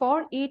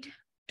for it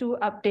to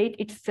update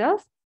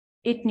itself,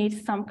 it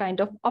needs some kind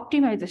of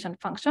optimization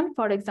function,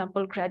 for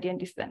example, gradient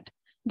descent.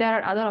 There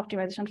are other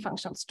optimization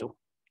functions too.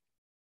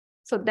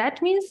 So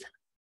that means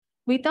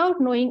without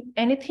knowing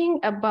anything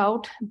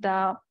about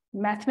the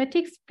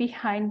mathematics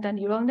behind the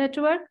neural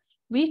network,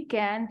 we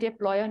can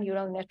deploy a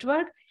neural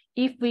network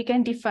if we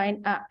can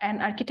define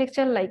an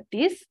architecture like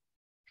this.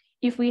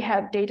 If we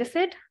have data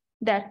set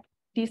that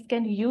this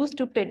can use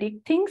to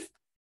predict things,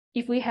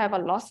 if we have a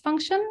loss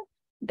function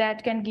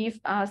that can give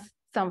us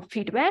some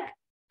feedback,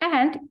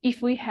 and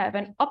if we have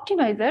an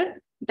optimizer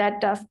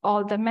that does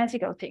all the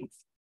magical things.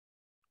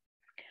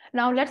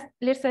 Now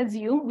let's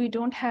assume we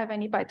don't have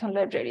any Python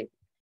library.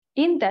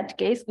 In that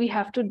case, we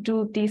have to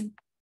do these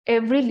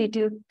every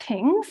little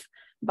things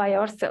by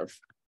ourselves.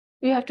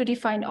 We have to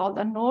define all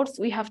the nodes,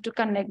 we have to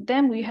connect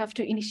them, we have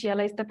to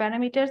initialize the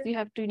parameters, we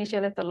have to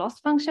initialize the loss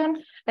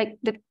function,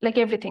 like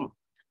everything.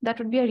 That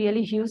would be a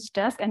really huge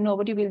task and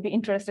nobody will be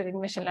interested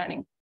in machine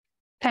learning.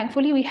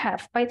 Thankfully, we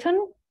have Python,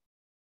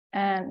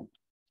 and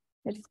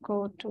let's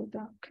go to the,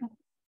 okay.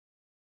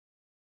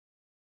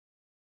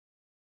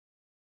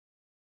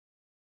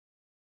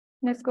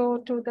 Let's go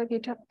to the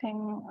GitHub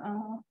thing.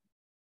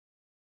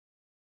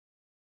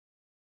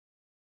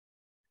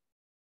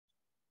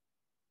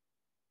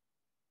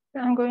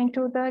 I'm going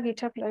to the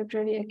GitHub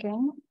library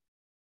again.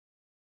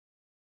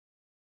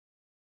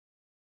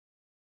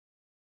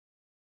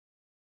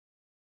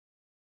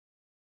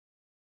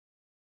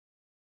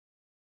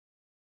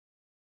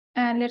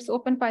 And let's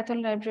open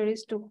Python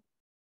libraries too.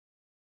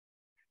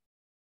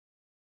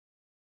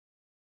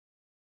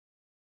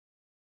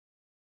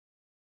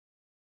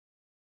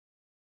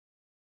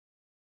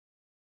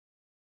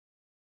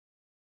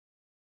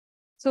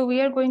 So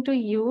we are going to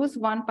use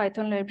one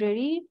Python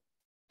library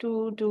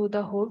to do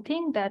the whole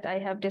thing that I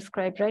have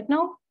described right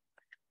now.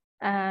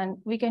 And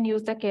we can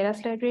use the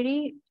Keras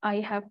library. I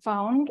have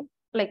found,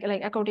 like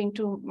according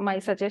to my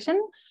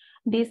suggestion,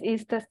 this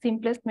is the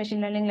simplest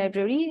machine learning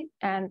library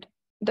and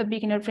the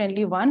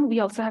beginner-friendly one. We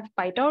also have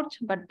PyTorch,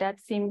 but that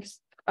seems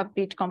a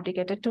bit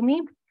complicated to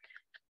me.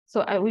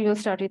 So we will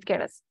start with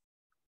Keras.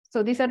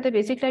 So these are the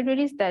basic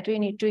libraries that we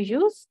need to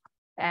use.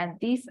 And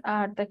these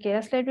are the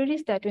Keras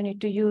libraries that we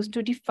need to use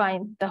to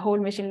define the whole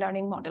machine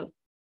learning model.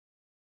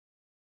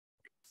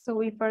 So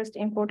we first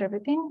import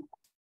everything.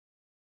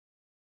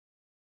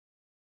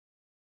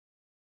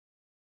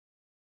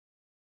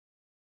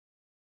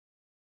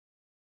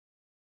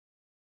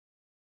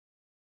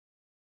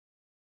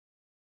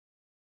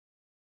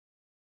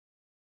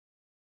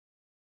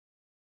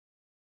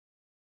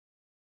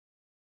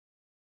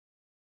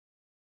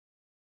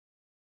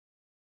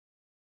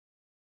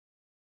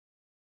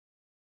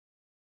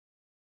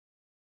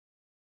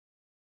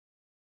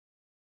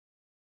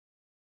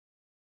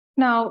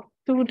 Now,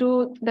 to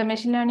do the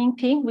machine learning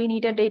thing, we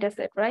need a data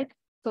set, right?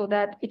 So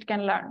that it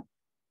can learn.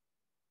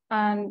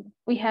 And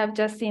we have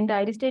just seen the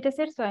iris data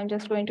set, so I'm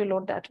just going to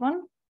load that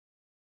one.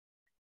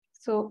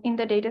 So in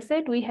the data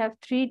set, we have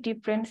 3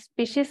 different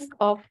species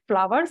of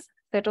flowers,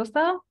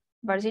 Setosa,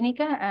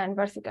 Virginica, and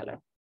Versicolor.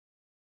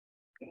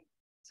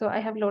 So I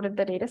have loaded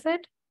the data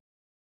set.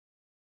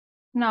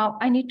 Now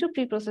I need to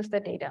pre-process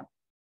the data.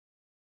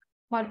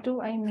 What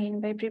do I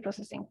mean by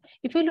pre-processing?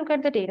 If we look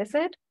at the data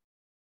set,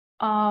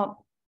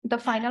 the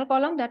final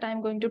column that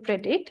I'm going to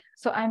predict,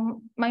 so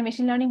my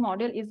machine learning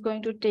model is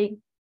going to take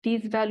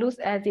these values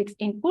as its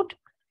input,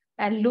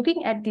 and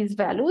looking at these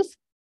values,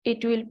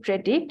 it will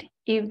predict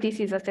if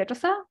this is a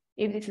Setosa,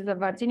 if this is a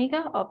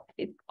Virginica,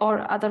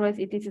 or otherwise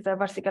if this is a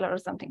Versicolor or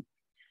something.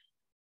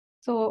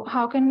 So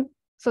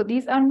so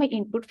these are my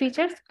input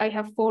features. I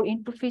have 4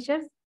 input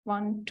features,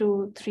 1,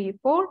 2, 3,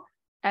 4,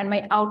 and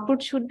my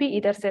output should be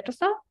either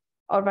Setosa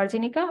or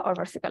Virginica or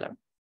Versicolor.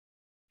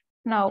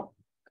 Now,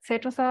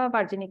 Setosa,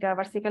 Virginica,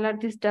 Versicolor,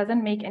 this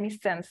doesn't make any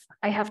sense.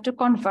 I have to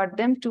convert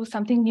them to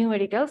something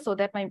numerical so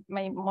that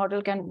my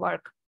model can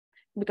work,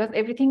 because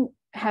everything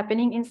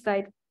happening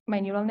inside my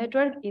neural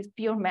network is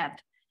pure math,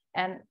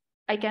 and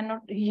I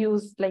cannot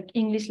use like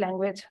English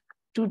language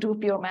to do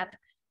pure math.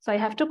 So I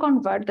have to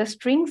convert the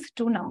strings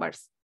to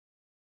numbers.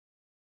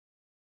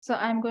 So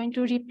I'm going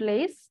to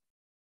replace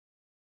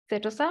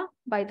Setosa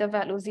by the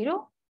value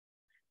 0.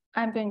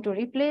 I'm going to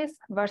replace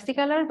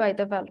Versicolor by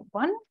the value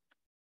 1.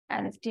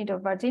 And instead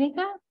of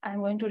Virginica, I'm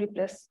going to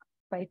replace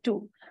by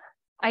 2.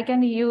 I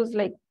can use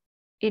like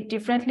it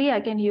differently. I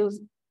can use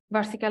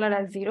Versicolor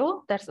as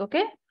 0. That's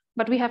okay.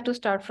 But we have to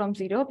start from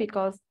 0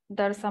 because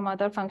there's some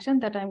other function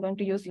that I'm going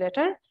to use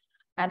later.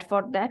 And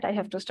for that, I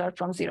have to start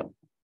from 0.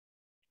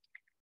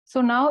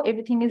 So now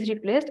everything is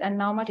replaced, and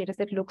now my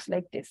dataset looks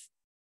like this.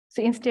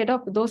 So instead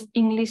of those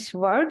English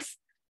words,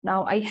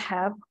 now I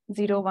have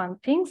 0, 1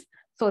 things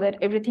so that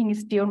everything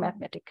is pure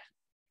mathematics.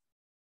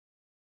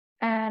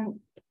 And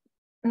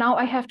now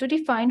I have to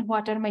define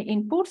what are my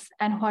inputs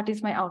and what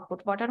is my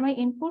output. What are my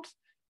inputs?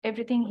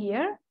 Everything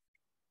here.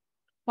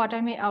 What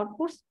are my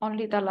outputs?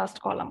 Only the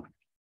last column.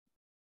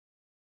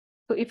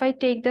 So if I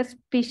take the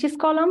species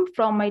column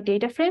from my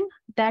data frame,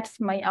 that's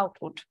my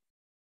output.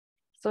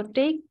 So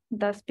take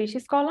the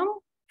species column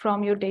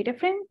from your data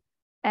frame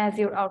as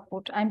your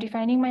output. I'm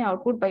defining my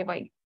output by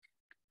Y.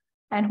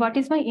 And what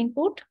is my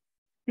input?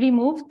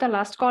 Remove the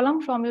last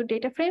column from your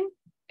data frame.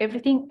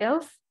 Everything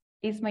else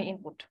is my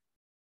input.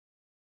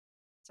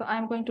 So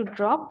I'm going to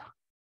drop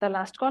the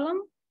last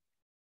column,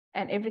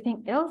 and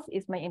everything else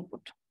is my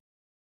input.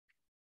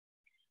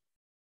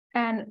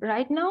 And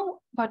right now,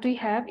 what we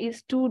have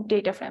is 2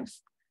 data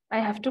frames. I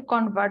have to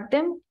convert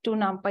them to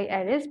NumPy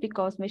arrays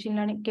because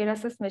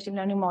Keras's machine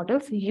learning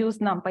models use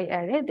NumPy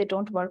array. They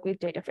don't work with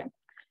data frame.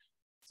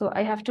 So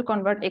I have to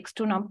convert X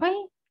to NumPy.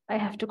 I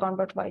have to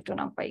convert Y to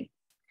NumPy.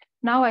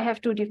 Now I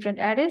have 2 different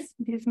arrays.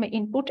 This is my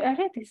input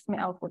array. This is my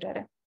output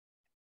array.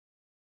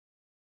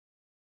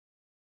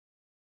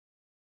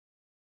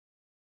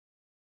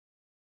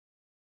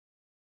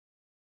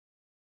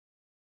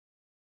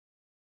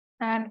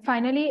 And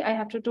finally, I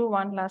have to do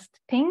one last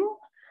thing.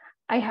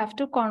 I have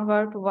to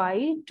convert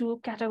Y to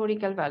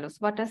categorical values.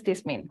 What does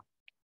this mean?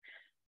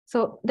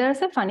 So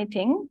there's a funny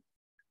thing.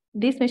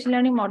 This machine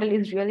learning model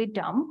is really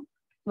dumb.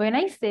 When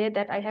I say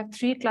that I have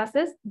 3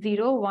 classes,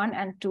 0, 1,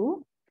 and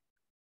 2,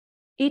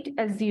 it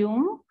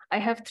assumes I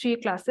have 3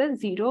 classes,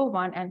 0,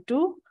 1, and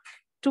 2.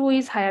 2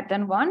 is higher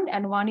than 1,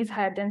 and 1 is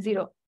higher than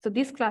 0. So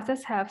these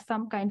classes have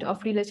some kind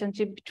of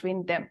relationship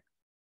between them.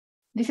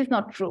 This is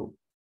not true.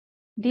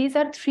 These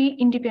are 3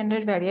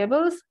 independent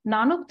variables.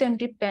 None of them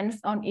depends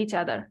on each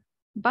other.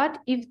 But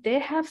if they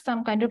have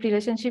some kind of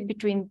relationship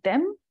between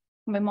them,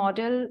 my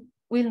model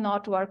will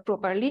not work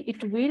properly.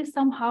 It will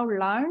somehow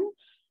learn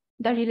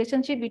the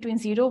relationship between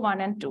 0,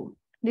 1, and 2.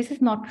 This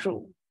is not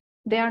true.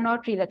 They are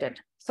not related.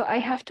 So I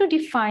have to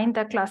define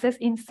the classes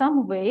in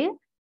some way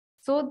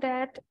so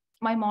that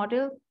my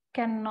model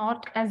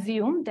cannot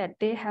assume that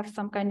they have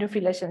some kind of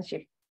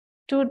relationship.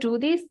 To do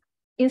this,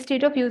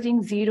 instead of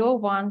using 0,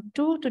 1,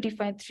 2 to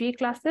define 3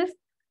 classes,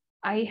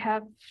 I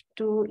have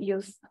to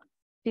use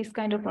this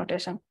kind of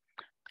notation.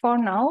 For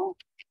now,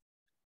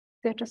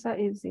 Cetosa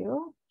is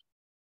 0.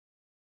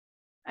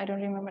 I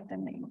don't remember the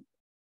name.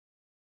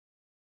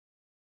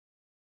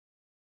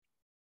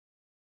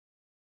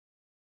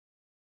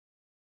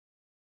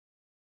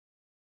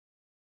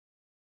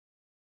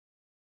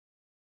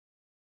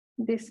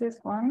 This is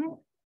 1.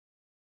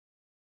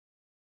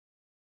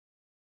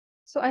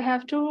 So I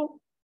have to,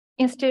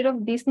 instead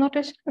of this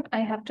notation,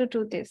 I have to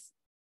do this.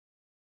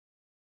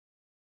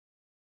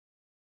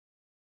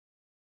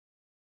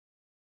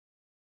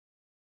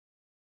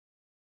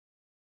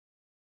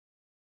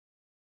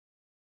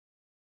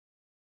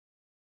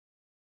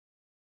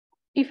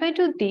 If I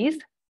do this,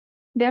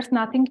 there's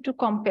nothing to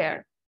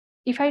compare.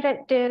 If I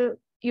tell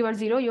you are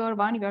 0, you are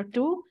 1, you are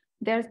 2,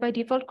 there's by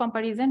default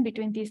comparison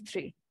between these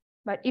 3.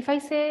 But if I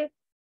say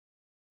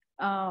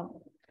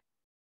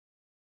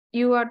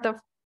you are the,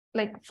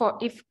 like for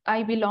if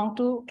I belong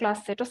to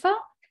class Cetosa,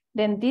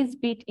 then this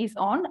bit is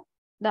on,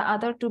 the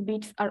other 2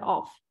 bits are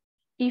off.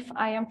 If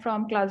I am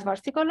from class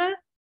Versicolor,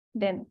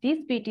 then this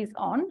bit is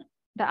on,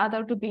 the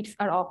other 2 bits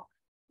are off.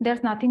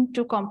 There's nothing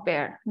to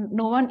compare.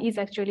 No one is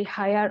actually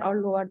higher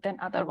or lower than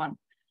other one.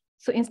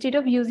 So instead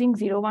of using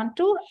 0, 1,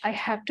 2, I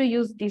have to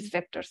use these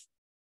vectors.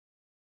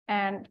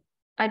 And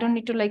I don't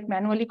need to like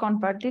manually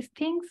convert these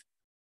things.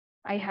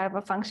 I have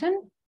a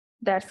function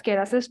that's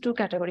Keras to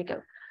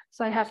categorical.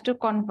 So I have to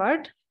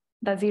convert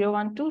the 0,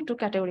 1, 2 to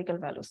categorical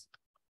values.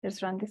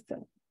 Let's run this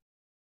cell.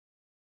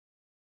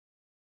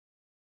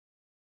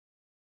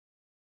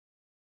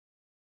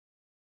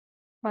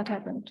 What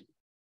happened?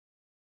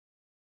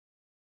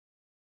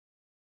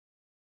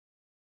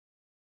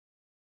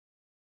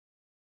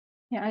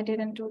 Yeah, I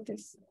didn't do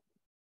this.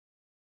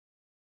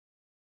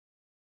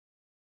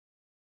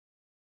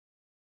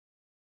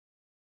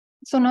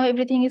 So now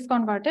everything is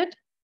converted.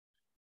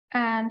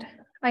 And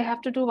I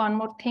have to do one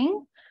more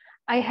thing.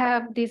 I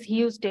have this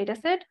huge data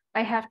set.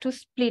 I have to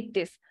split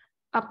this.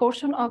 A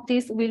portion of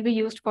this will be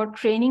used for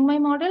training my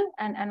model,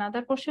 and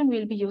another portion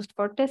will be used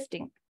for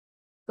testing.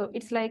 So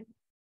it's like,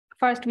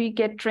 first we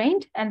get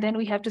trained, and then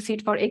we have to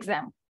sit for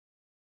exam.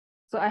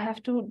 So I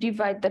have to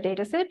divide the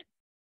data set.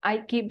 I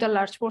keep the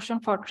large portion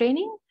for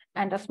training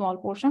and a small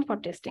portion for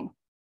testing.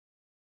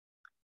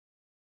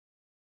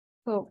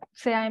 So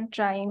say I'm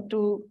trying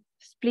to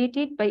split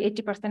it by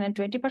 80% and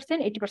 20%,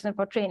 80%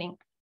 for training.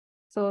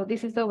 So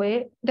this is the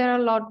way. There are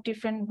a lot of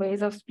different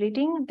ways of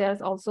splitting.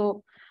 There's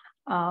also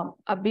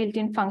a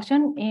built-in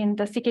function in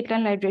the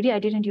Scikit-learn library. I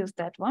didn't use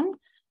that one.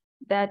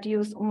 That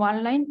use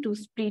one line to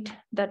split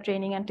the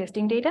training and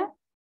testing data.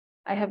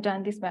 I have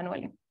done this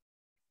manually.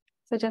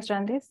 So just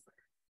run this.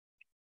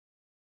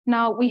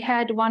 Now we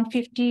had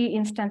 150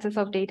 instances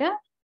of data.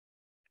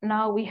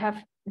 Now we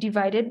have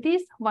divided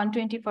this,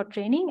 120 for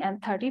training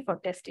and 30 for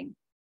testing.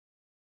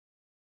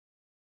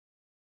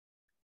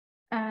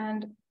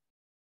 And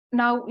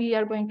now we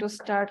are going to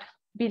start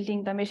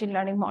building the machine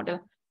learning model.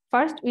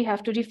 First, we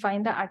have to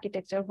define the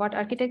architecture. What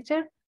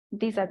architecture?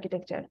 This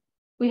architecture.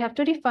 We have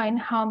to define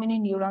how many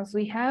neurons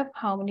we have,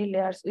 how many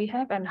layers we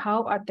have, and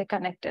how are they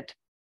connected.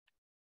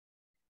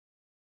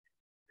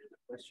 There's a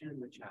question in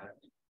the chat.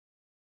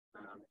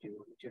 Do you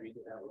want me to read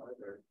it out loud?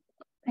 Or?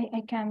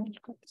 I can.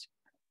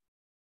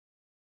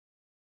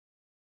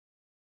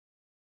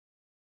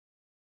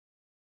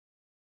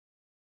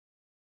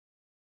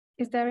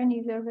 Is there an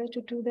easier way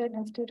to do that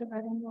instead of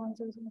adding the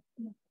answers?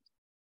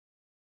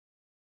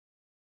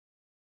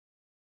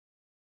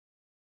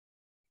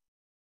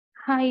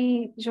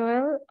 Hi,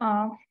 Joel.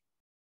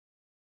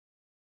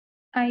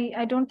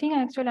 I don't think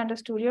I actually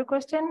understood your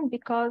question,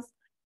 because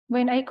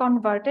when I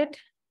converted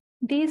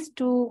these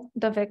to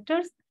the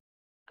vectors,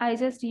 I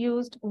just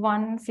used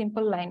one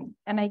simple line,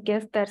 and I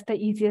guess that's the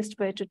easiest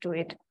way to do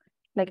it.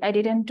 Like I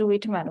didn't do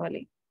it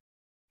manually,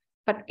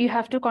 but you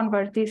have to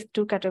convert these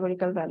to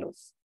categorical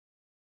values.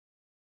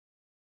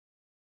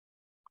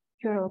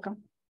 You're welcome.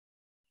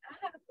 I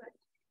have a question.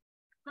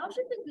 How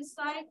should we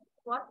decide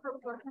what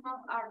proportion of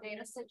our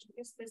data set should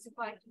be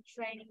specified to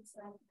trainings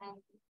and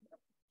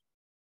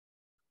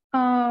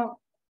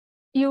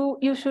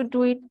you should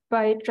do it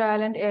by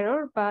trial and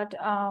error, but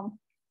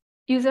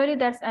usually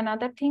that's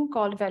another thing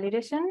called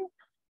validation.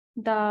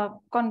 The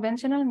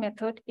conventional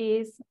method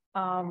is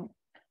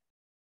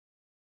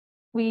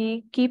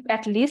we keep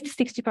at least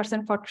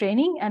 60% for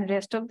training and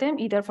rest of them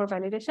either for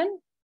validation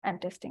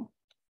and testing.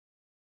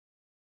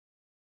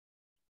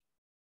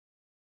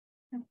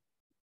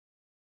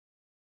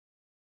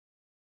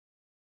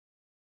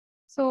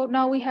 So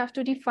now we have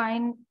to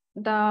define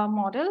the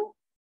model.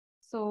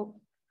 So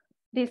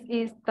this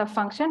is the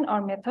function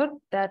or method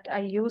that I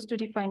use to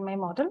define my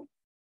model.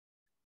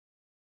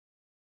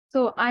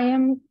 So I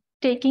am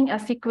taking a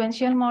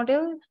sequential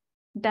model.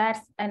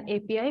 That's an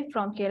API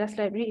from Keras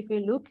library. If you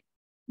look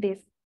this,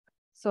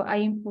 so I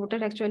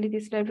imported actually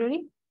this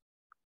library.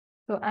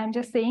 So I'm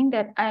just saying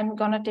that I'm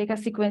gonna take a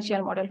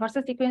sequential model. What's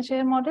a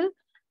sequential model?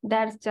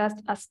 That's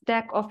just a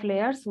stack of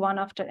layers, one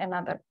after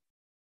another.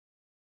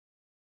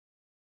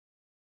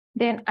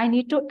 Then I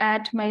need to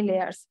add my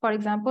layers. For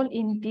example,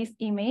 in this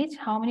image,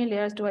 how many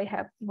layers do I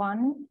have?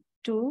 1,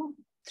 2,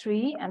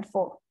 3, and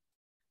 4.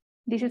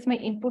 This is my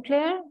input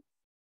layer.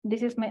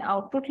 This is my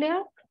output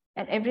layer.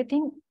 And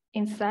everything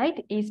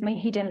inside is my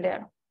hidden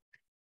layer.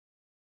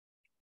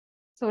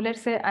 So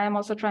let's say I am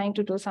also trying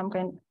to do some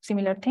kind of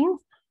similar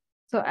things.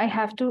 So I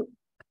have to,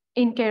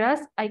 in Keras,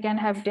 I can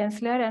have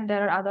dense layer, and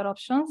there are other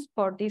options.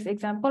 For this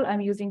example,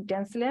 I'm using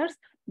dense layers.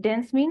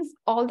 Dense means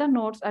all the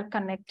nodes are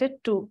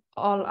connected to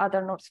all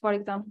other nodes. For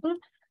example,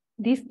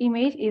 this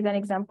image is an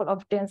example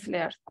of dense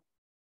layers.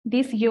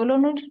 This yellow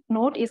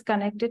node is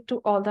connected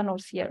to all the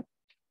nodes here.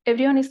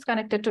 Everyone is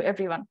connected to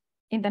everyone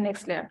in the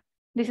next layer.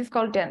 This is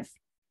called dense.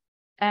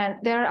 And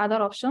there are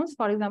other options.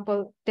 For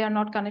example, they are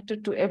not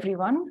connected to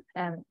everyone,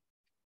 and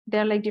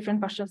there are like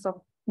different versions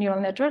of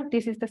neural network.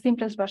 This is the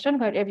simplest version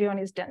where everyone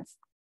is dense.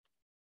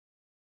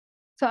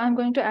 So I'm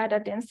going to add a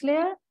dense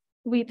layer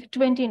with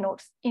 20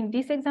 nodes. In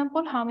this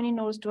example, how many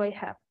nodes do I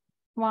have?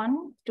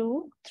 1,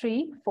 2,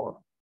 3, 4.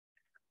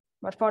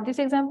 But for this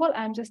example,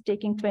 I'm just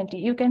taking 20.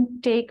 You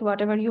can take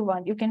whatever you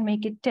want. You can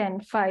make it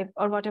 10, 5,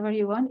 or whatever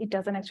you want. It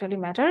doesn't actually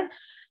matter.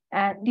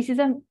 And this is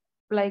a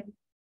like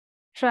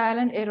trial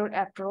and error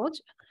approach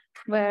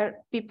where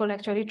people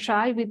actually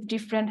try with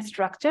different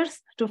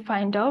structures to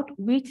find out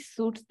which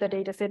suits the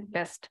dataset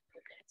best.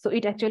 So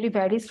it actually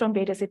varies from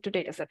dataset to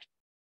dataset.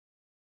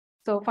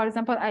 So for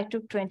example, I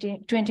took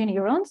 20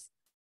 neurons.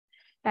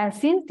 And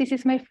since this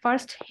is my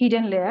first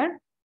hidden layer,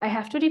 I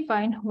have to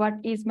define what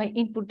is my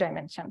input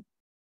dimension.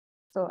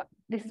 So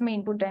this is my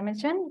input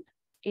dimension.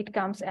 It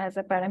comes as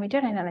a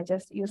parameter, and I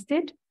just used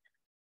it.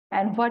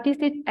 And what is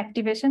the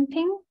activation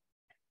thing?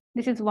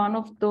 This is one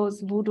of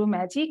those voodoo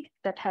magic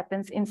that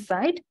happens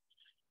inside.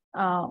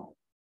 I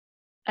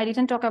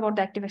didn't talk about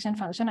the activation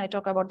function. I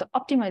talk about the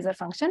optimizer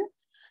function.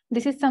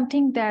 This is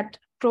something that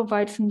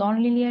provides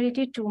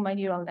nonlinearity to my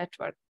neural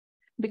network,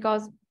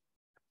 because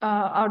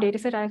our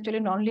dataset are actually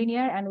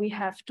nonlinear, and we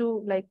have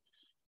to like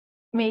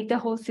make the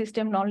whole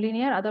system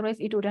nonlinear. Otherwise,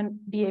 it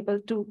wouldn't be able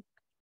to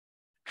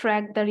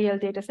track the real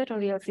dataset or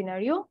real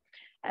scenario.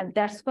 And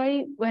that's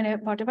why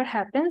whatever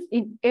happens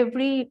in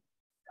every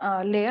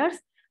layers,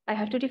 I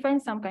have to define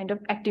some kind of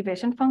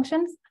activation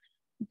functions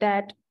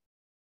that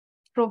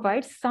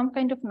provides some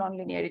kind of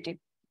nonlinearity.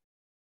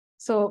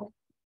 So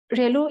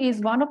ReLU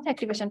is one of the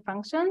activation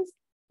functions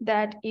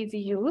that is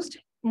used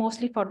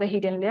mostly for the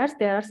hidden layers.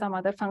 There are some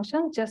other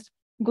functions. Just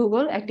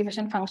Google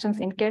activation functions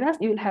in Keras.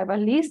 You will have a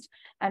list,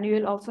 and you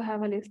will also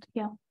have a list.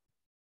 Yeah.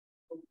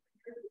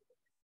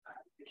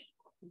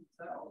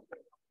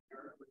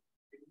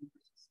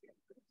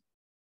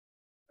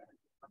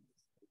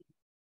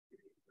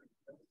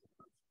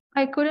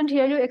 I couldn't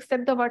hear you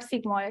except the word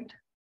sigmoid.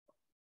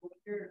 Is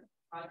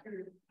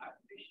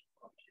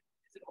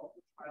it also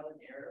trial and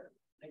error?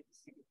 Like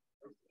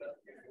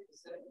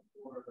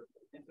or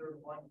is there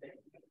one thing?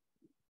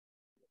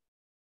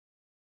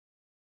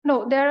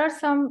 No, there are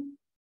some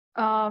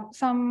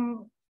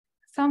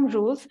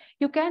rules.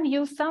 You can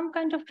use some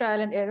kind of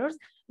trial and errors,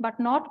 but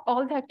not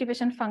all the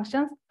activation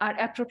functions are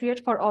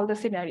appropriate for all the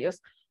scenarios.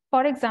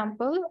 For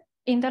example,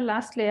 in the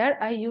last layer,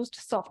 I used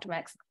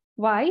softmax.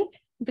 Why?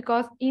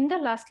 Because in the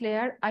last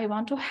layer, I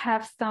want to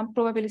have some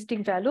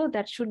probabilistic value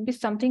that should be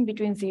something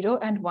between 0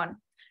 and 1.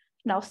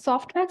 Now,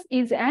 softmax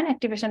is an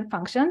activation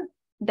function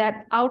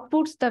that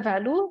outputs the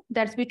value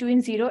that's between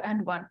 0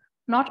 and 1.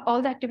 Not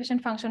all the activation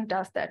function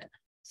does that.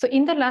 So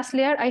in the last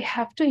layer, I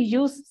have to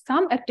use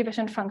some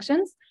activation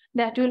functions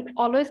that will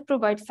always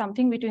provide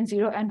something between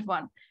 0 and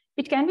 1.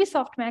 It can be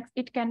softmax,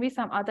 it can be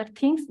some other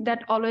things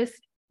that's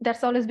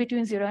always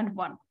between 0 and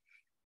 1.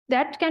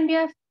 That can be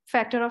a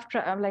factor of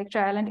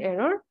trial and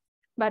error,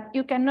 but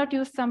you cannot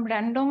use some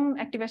random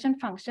activation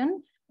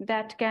function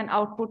that can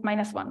output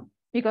 -1,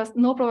 because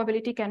no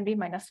probability can be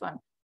 -1.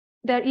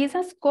 There is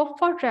a scope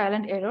for trial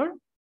and error,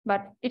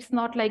 but it's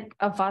not like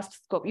a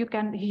vast scope. You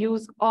can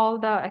use all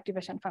the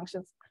activation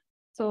functions.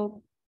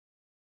 So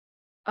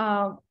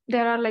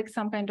there are like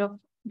some kind of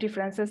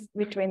differences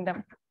between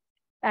them.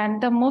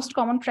 And the most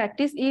common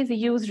practice is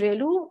use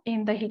ReLU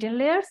in the hidden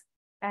layers,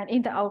 and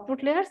in the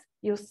output layers,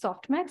 use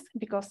softmax,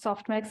 because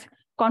softmax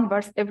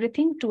converts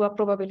everything to a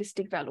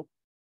probabilistic value.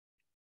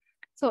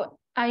 So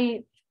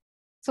I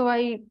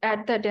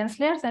add the dense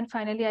layers, and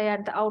finally I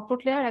add the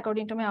output layer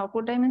according to my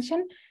output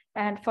dimension.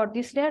 And for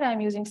this layer,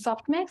 I'm using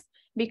softmax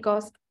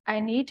because I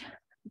need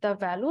the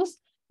values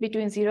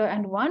between 0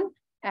 and 1,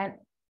 and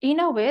in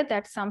a way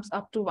that sums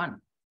up to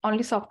 1.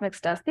 Only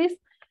softmax does this,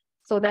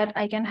 so that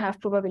I can have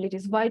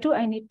probabilities. Why do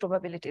I need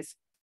probabilities?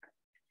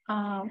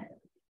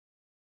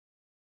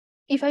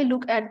 If I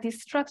look at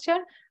this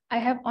structure, I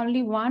have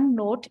only one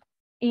node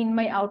in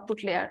my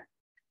output layer.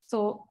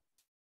 So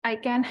I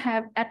can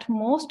have at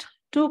most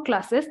 2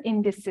 classes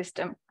in this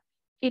system.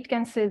 It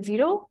can say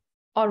 0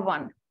 or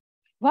 1.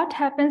 What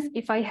happens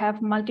if I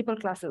have multiple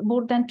classes,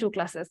 more than 2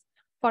 classes?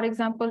 For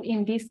example,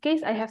 in this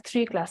case, I have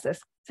 3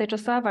 classes,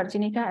 Setosa,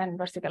 Virginica, and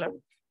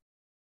Versicolor.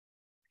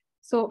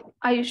 So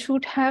I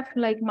should have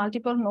like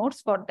multiple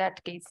nodes for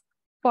that case.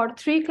 For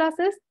 3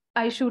 classes,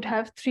 I should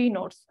have 3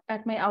 nodes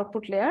at my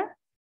output layer.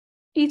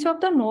 each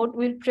of the node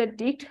will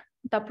predict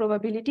the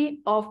probability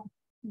of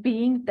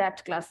being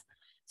that class.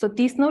 So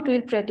this node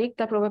will predict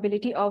the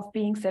probability of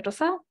being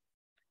Setosa.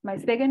 My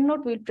second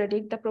node will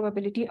predict the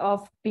probability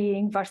of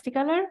being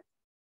versicolor.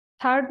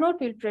 Third node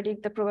will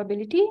predict the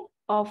probability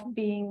of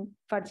being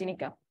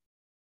Virginica.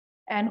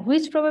 And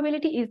which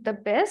probability is the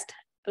best,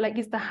 like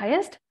is the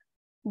highest,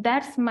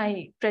 that's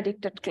my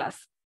predicted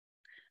class.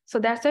 So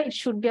that's why it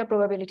should be a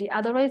probability.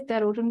 Otherwise,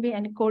 there wouldn't be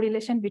any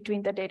correlation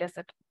between the data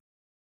set,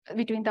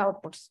 between the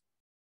outputs.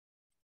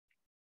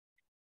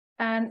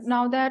 And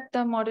now that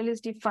the model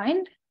is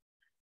defined,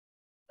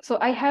 so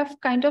I have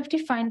kind of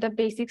defined the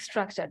basic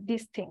structure,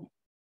 this thing.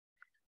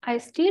 I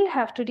still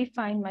have to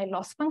define my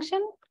loss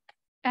function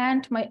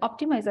and my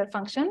optimizer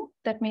function.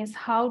 That means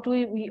how do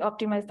we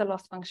optimize the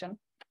loss function?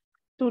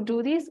 To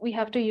do this, we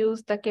have to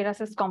use the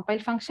Keras' compile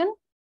function.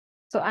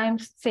 So I'm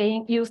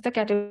saying use the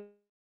category.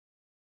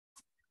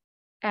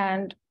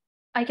 And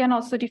I can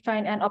also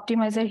define an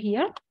optimizer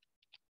here,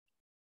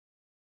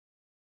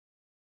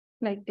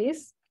 like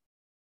this.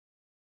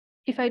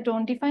 If I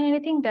don't define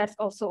anything, that's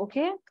also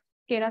okay.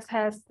 Keras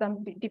has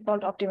some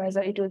default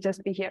optimizer, it will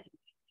just be here.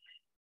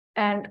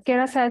 And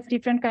Keras has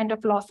different kind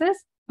of losses.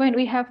 When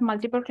we have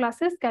multiple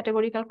classes,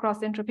 categorical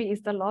cross entropy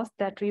is the loss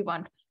that we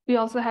want. We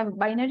also have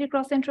binary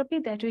cross entropy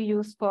that we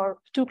use for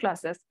 2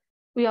 classes.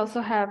 We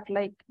also have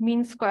like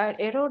mean square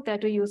error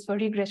that we use for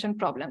regression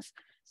problems.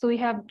 So we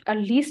have a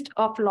list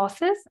of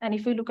losses. And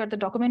if we look at the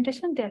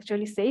documentation, they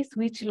actually says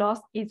which loss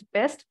is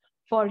best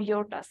for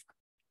your task.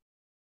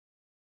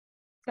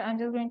 So I'm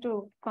just going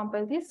to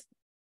compile this.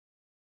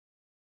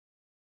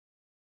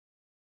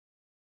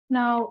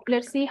 Now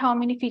let's see how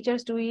many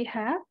features do we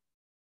have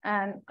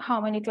and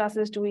how many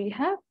classes do we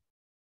have.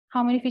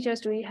 How many features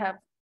do we have?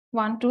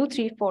 1, 2,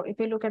 3, 4. If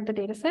we look at the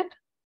data set,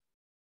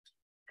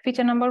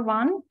 feature number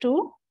 1,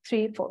 2,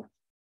 3, 4.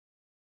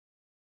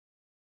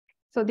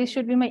 So this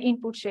should be my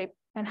input shape.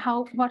 And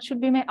what should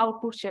be my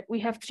output shape? We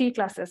have 3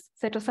 classes,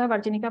 Setosa,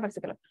 Virginica,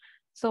 versicolor.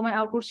 So my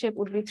output shape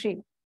would be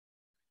 3.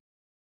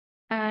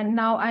 And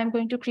now I'm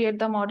going to create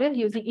the model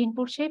using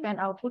input shape and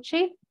output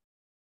shape.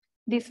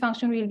 This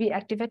function will be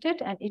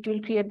activated and it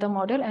will create the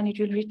model and it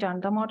will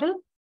return the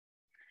model.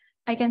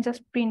 I can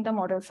just print the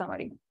model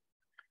summary.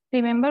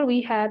 Remember,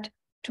 we had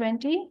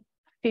 20,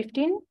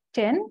 15,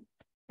 10,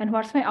 and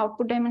what's my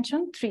output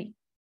dimension? 3.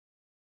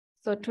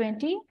 So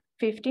 20,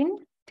 15,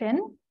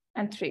 10,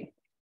 and 3.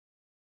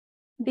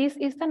 This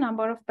is the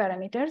number of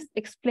parameters.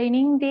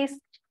 Explaining this,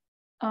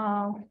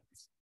 I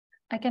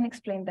can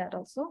explain that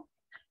also.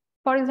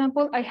 For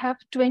example, I have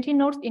 20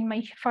 nodes in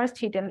my first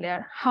hidden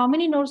layer. How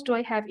many nodes do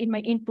I have in my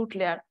input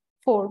layer?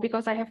 4,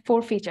 because I have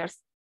 4 features.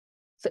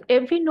 So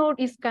every node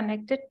is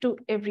connected to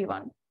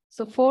everyone.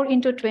 So 4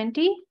 into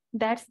 20,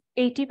 that's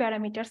 80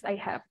 parameters I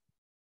have.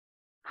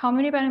 How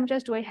many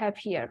parameters do I have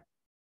here?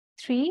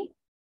 3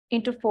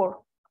 into 4,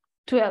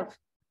 12.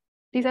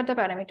 These are the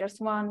parameters,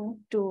 1,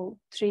 2,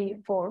 3,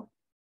 4.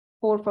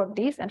 4 for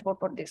this and 4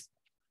 for this.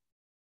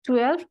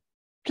 12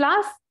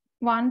 plus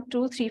 1,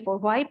 2, 3, 4.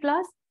 Why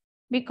plus?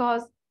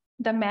 Because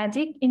the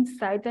magic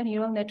inside the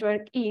neural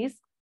network is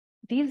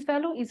this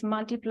value is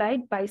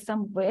multiplied by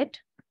some weight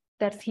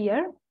that's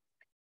here.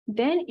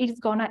 Then it's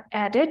gonna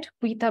add it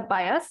with a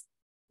bias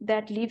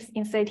that lives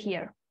inside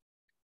here.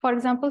 For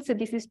example, say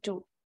this is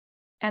 2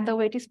 and the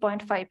weight is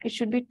 0.5. It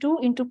should be 2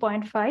 into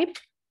 0.5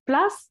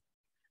 plus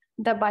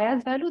the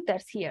bias value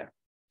that's here.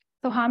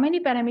 So how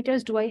many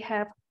parameters do I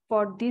have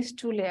for these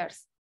 2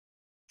 layers?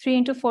 3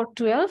 into 4,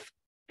 12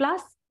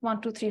 plus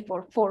 1, 2, 3,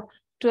 4, 4.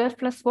 12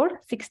 plus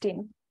 4,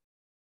 16.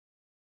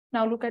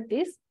 Now look at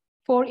this,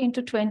 4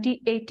 into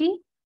 20, 80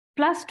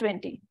 plus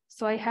 20.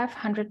 So I have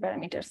 100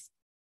 parameters.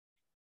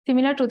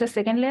 Similar to the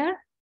second layer,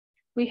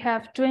 we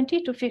have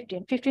 20 to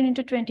 15. 15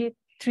 into 20,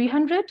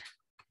 300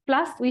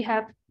 plus we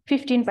have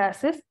 15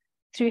 biases,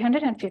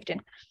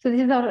 315. So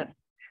this is our,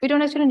 we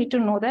don't actually need to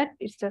know that,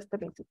 it's just the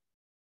basic.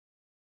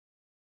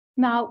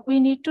 Now we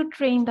need to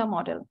train the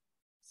model.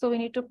 So we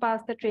need to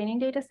pass the training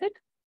data set.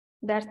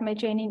 That's my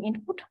training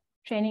input,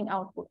 training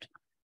output.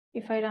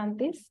 If I run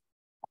this,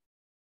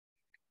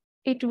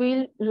 it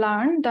will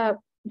learn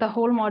the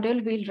whole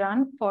model will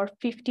run for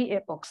 50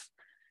 epochs.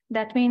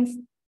 That means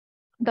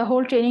the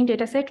whole training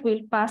data set will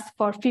pass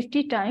for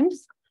 50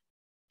 times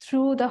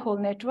through the whole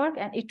network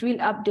and it will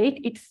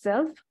update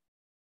itself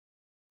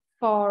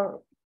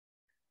for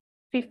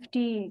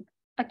 50,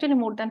 actually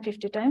more than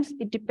 50 times.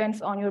 It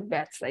depends on your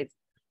batch size.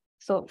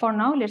 So for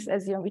now, let's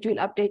assume it will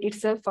update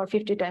itself for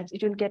 50 times.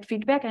 It will get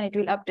feedback and it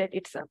will update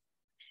itself.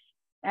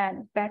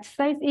 And batch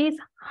size is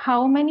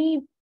how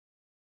many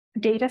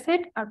data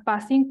set are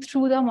passing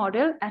through the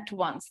model at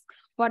once.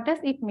 What does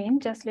it mean?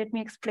 Just let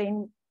me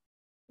explain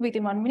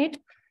within 1 minute.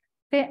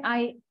 Say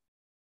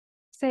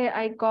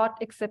I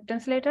got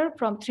acceptance letter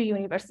from 3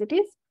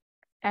 universities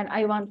and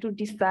I want to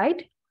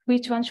decide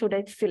which one should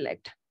I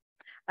select.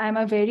 I'm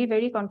a very,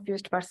 very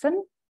confused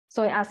person.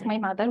 So I ask my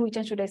mother, which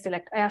one should I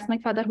select? I ask my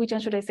father, which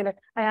one should I select?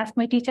 I ask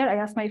my teacher, I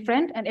ask my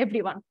friend and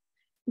everyone.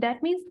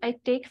 That means I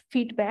take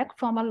feedback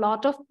from a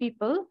lot of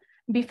people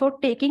before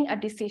taking a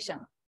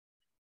decision.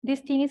 this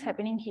thing is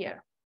happening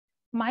here.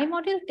 My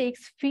model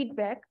takes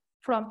feedback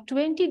from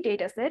 20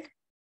 datasets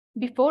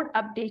before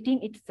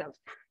updating itself.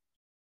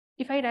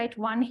 If I write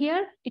 1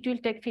 here, it will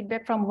take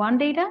feedback from 1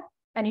 data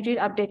and it will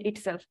update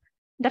itself.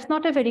 That's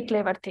not a very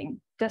clever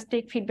thing. Just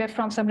take feedback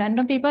from some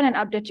random people and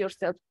update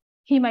yourself.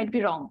 He might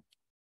be wrong.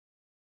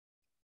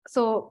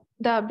 So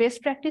the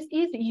best practice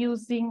is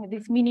using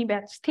this mini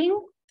batch thing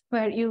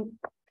where you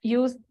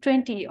use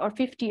 20 or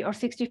 50 or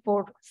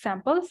 64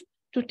 samples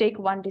to take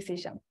one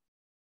decision.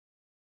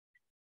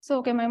 So,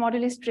 okay, my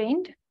model is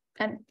trained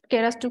and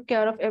Keras took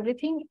care of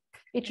everything.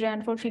 It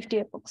ran for 50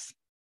 epochs.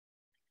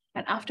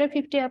 And after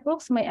 50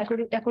 epochs, my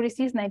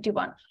accuracy is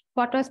 91.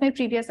 What was my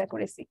previous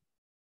accuracy?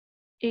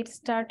 It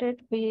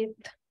started with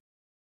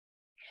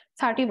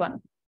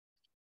 31.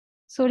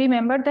 So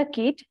remember the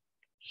kid,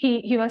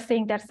 he was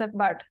saying that's a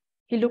bird.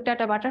 He looked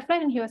at a butterfly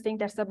and he was saying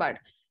that's a bird.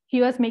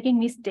 He was making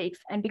mistakes.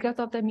 And because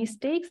of the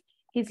mistakes,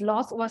 his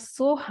loss was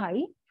so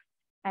high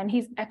and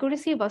his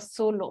accuracy was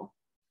so low.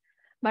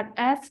 But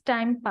as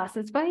time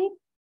passes by,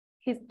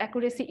 his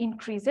accuracy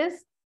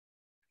increases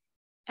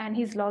and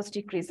his loss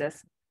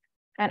decreases.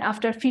 And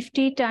after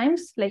 50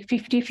 times, like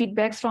 50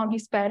 feedbacks from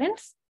his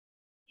parents,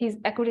 his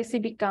accuracy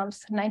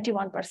becomes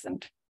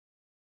 91%.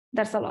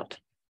 That's a lot.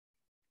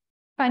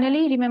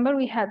 Finally, remember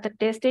we have the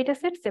test data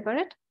set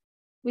separate.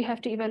 We have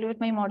to evaluate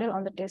my model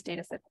on the test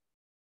data set.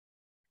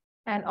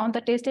 And on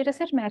the test data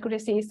set, my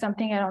accuracy is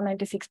something around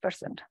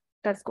 96%.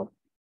 That's good.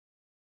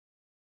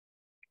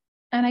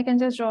 And I can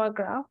just draw a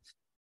graph.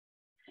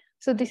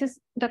 So this is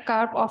the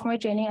curve of my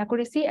training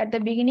accuracy. At the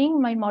beginning,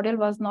 my model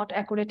was not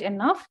accurate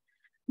enough,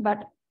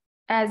 but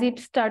as it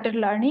started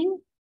learning,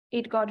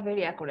 it got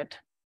very accurate.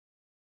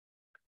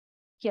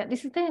 Yeah,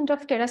 this is the end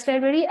of Keras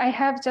library. I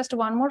have just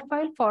one more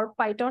file for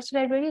PyTorch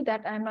library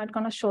that I'm not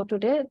going to show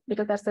today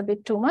because that's a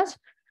bit too much.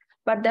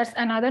 But that's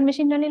another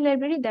machine learning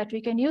library that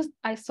we can use.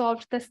 I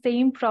solved the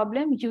same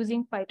problem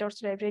using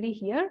PyTorch library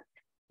here.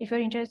 If you're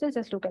interested,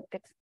 just look at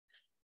this.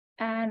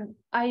 And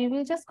I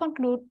will just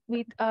conclude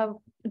with a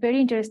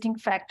very interesting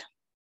fact.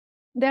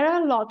 There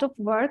are a lot of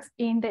works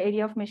in the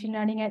area of machine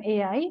learning and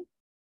AI.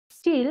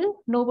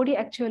 Still, nobody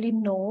actually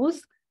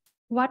knows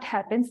what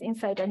happens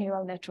inside a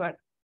neural network.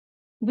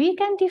 We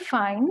can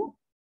define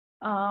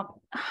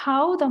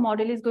how the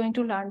model is going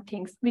to learn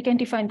things. We can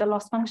define the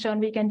loss function,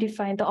 we can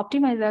define the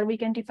optimizer, we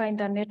can define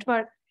the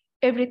network,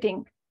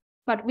 everything.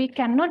 But we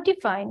cannot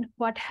define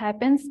what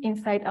happens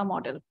inside a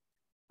model.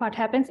 What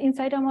happens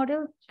inside a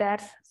model,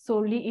 that's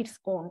solely its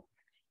own.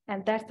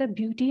 And that's the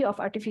beauty of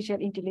artificial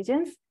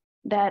intelligence,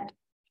 that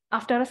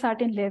after a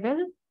certain level,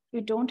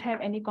 we don't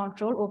have any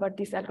control over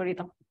this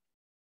algorithm.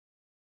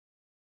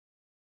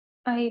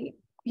 I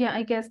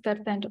guess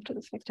that's the end of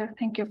today's lecture.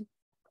 Thank you.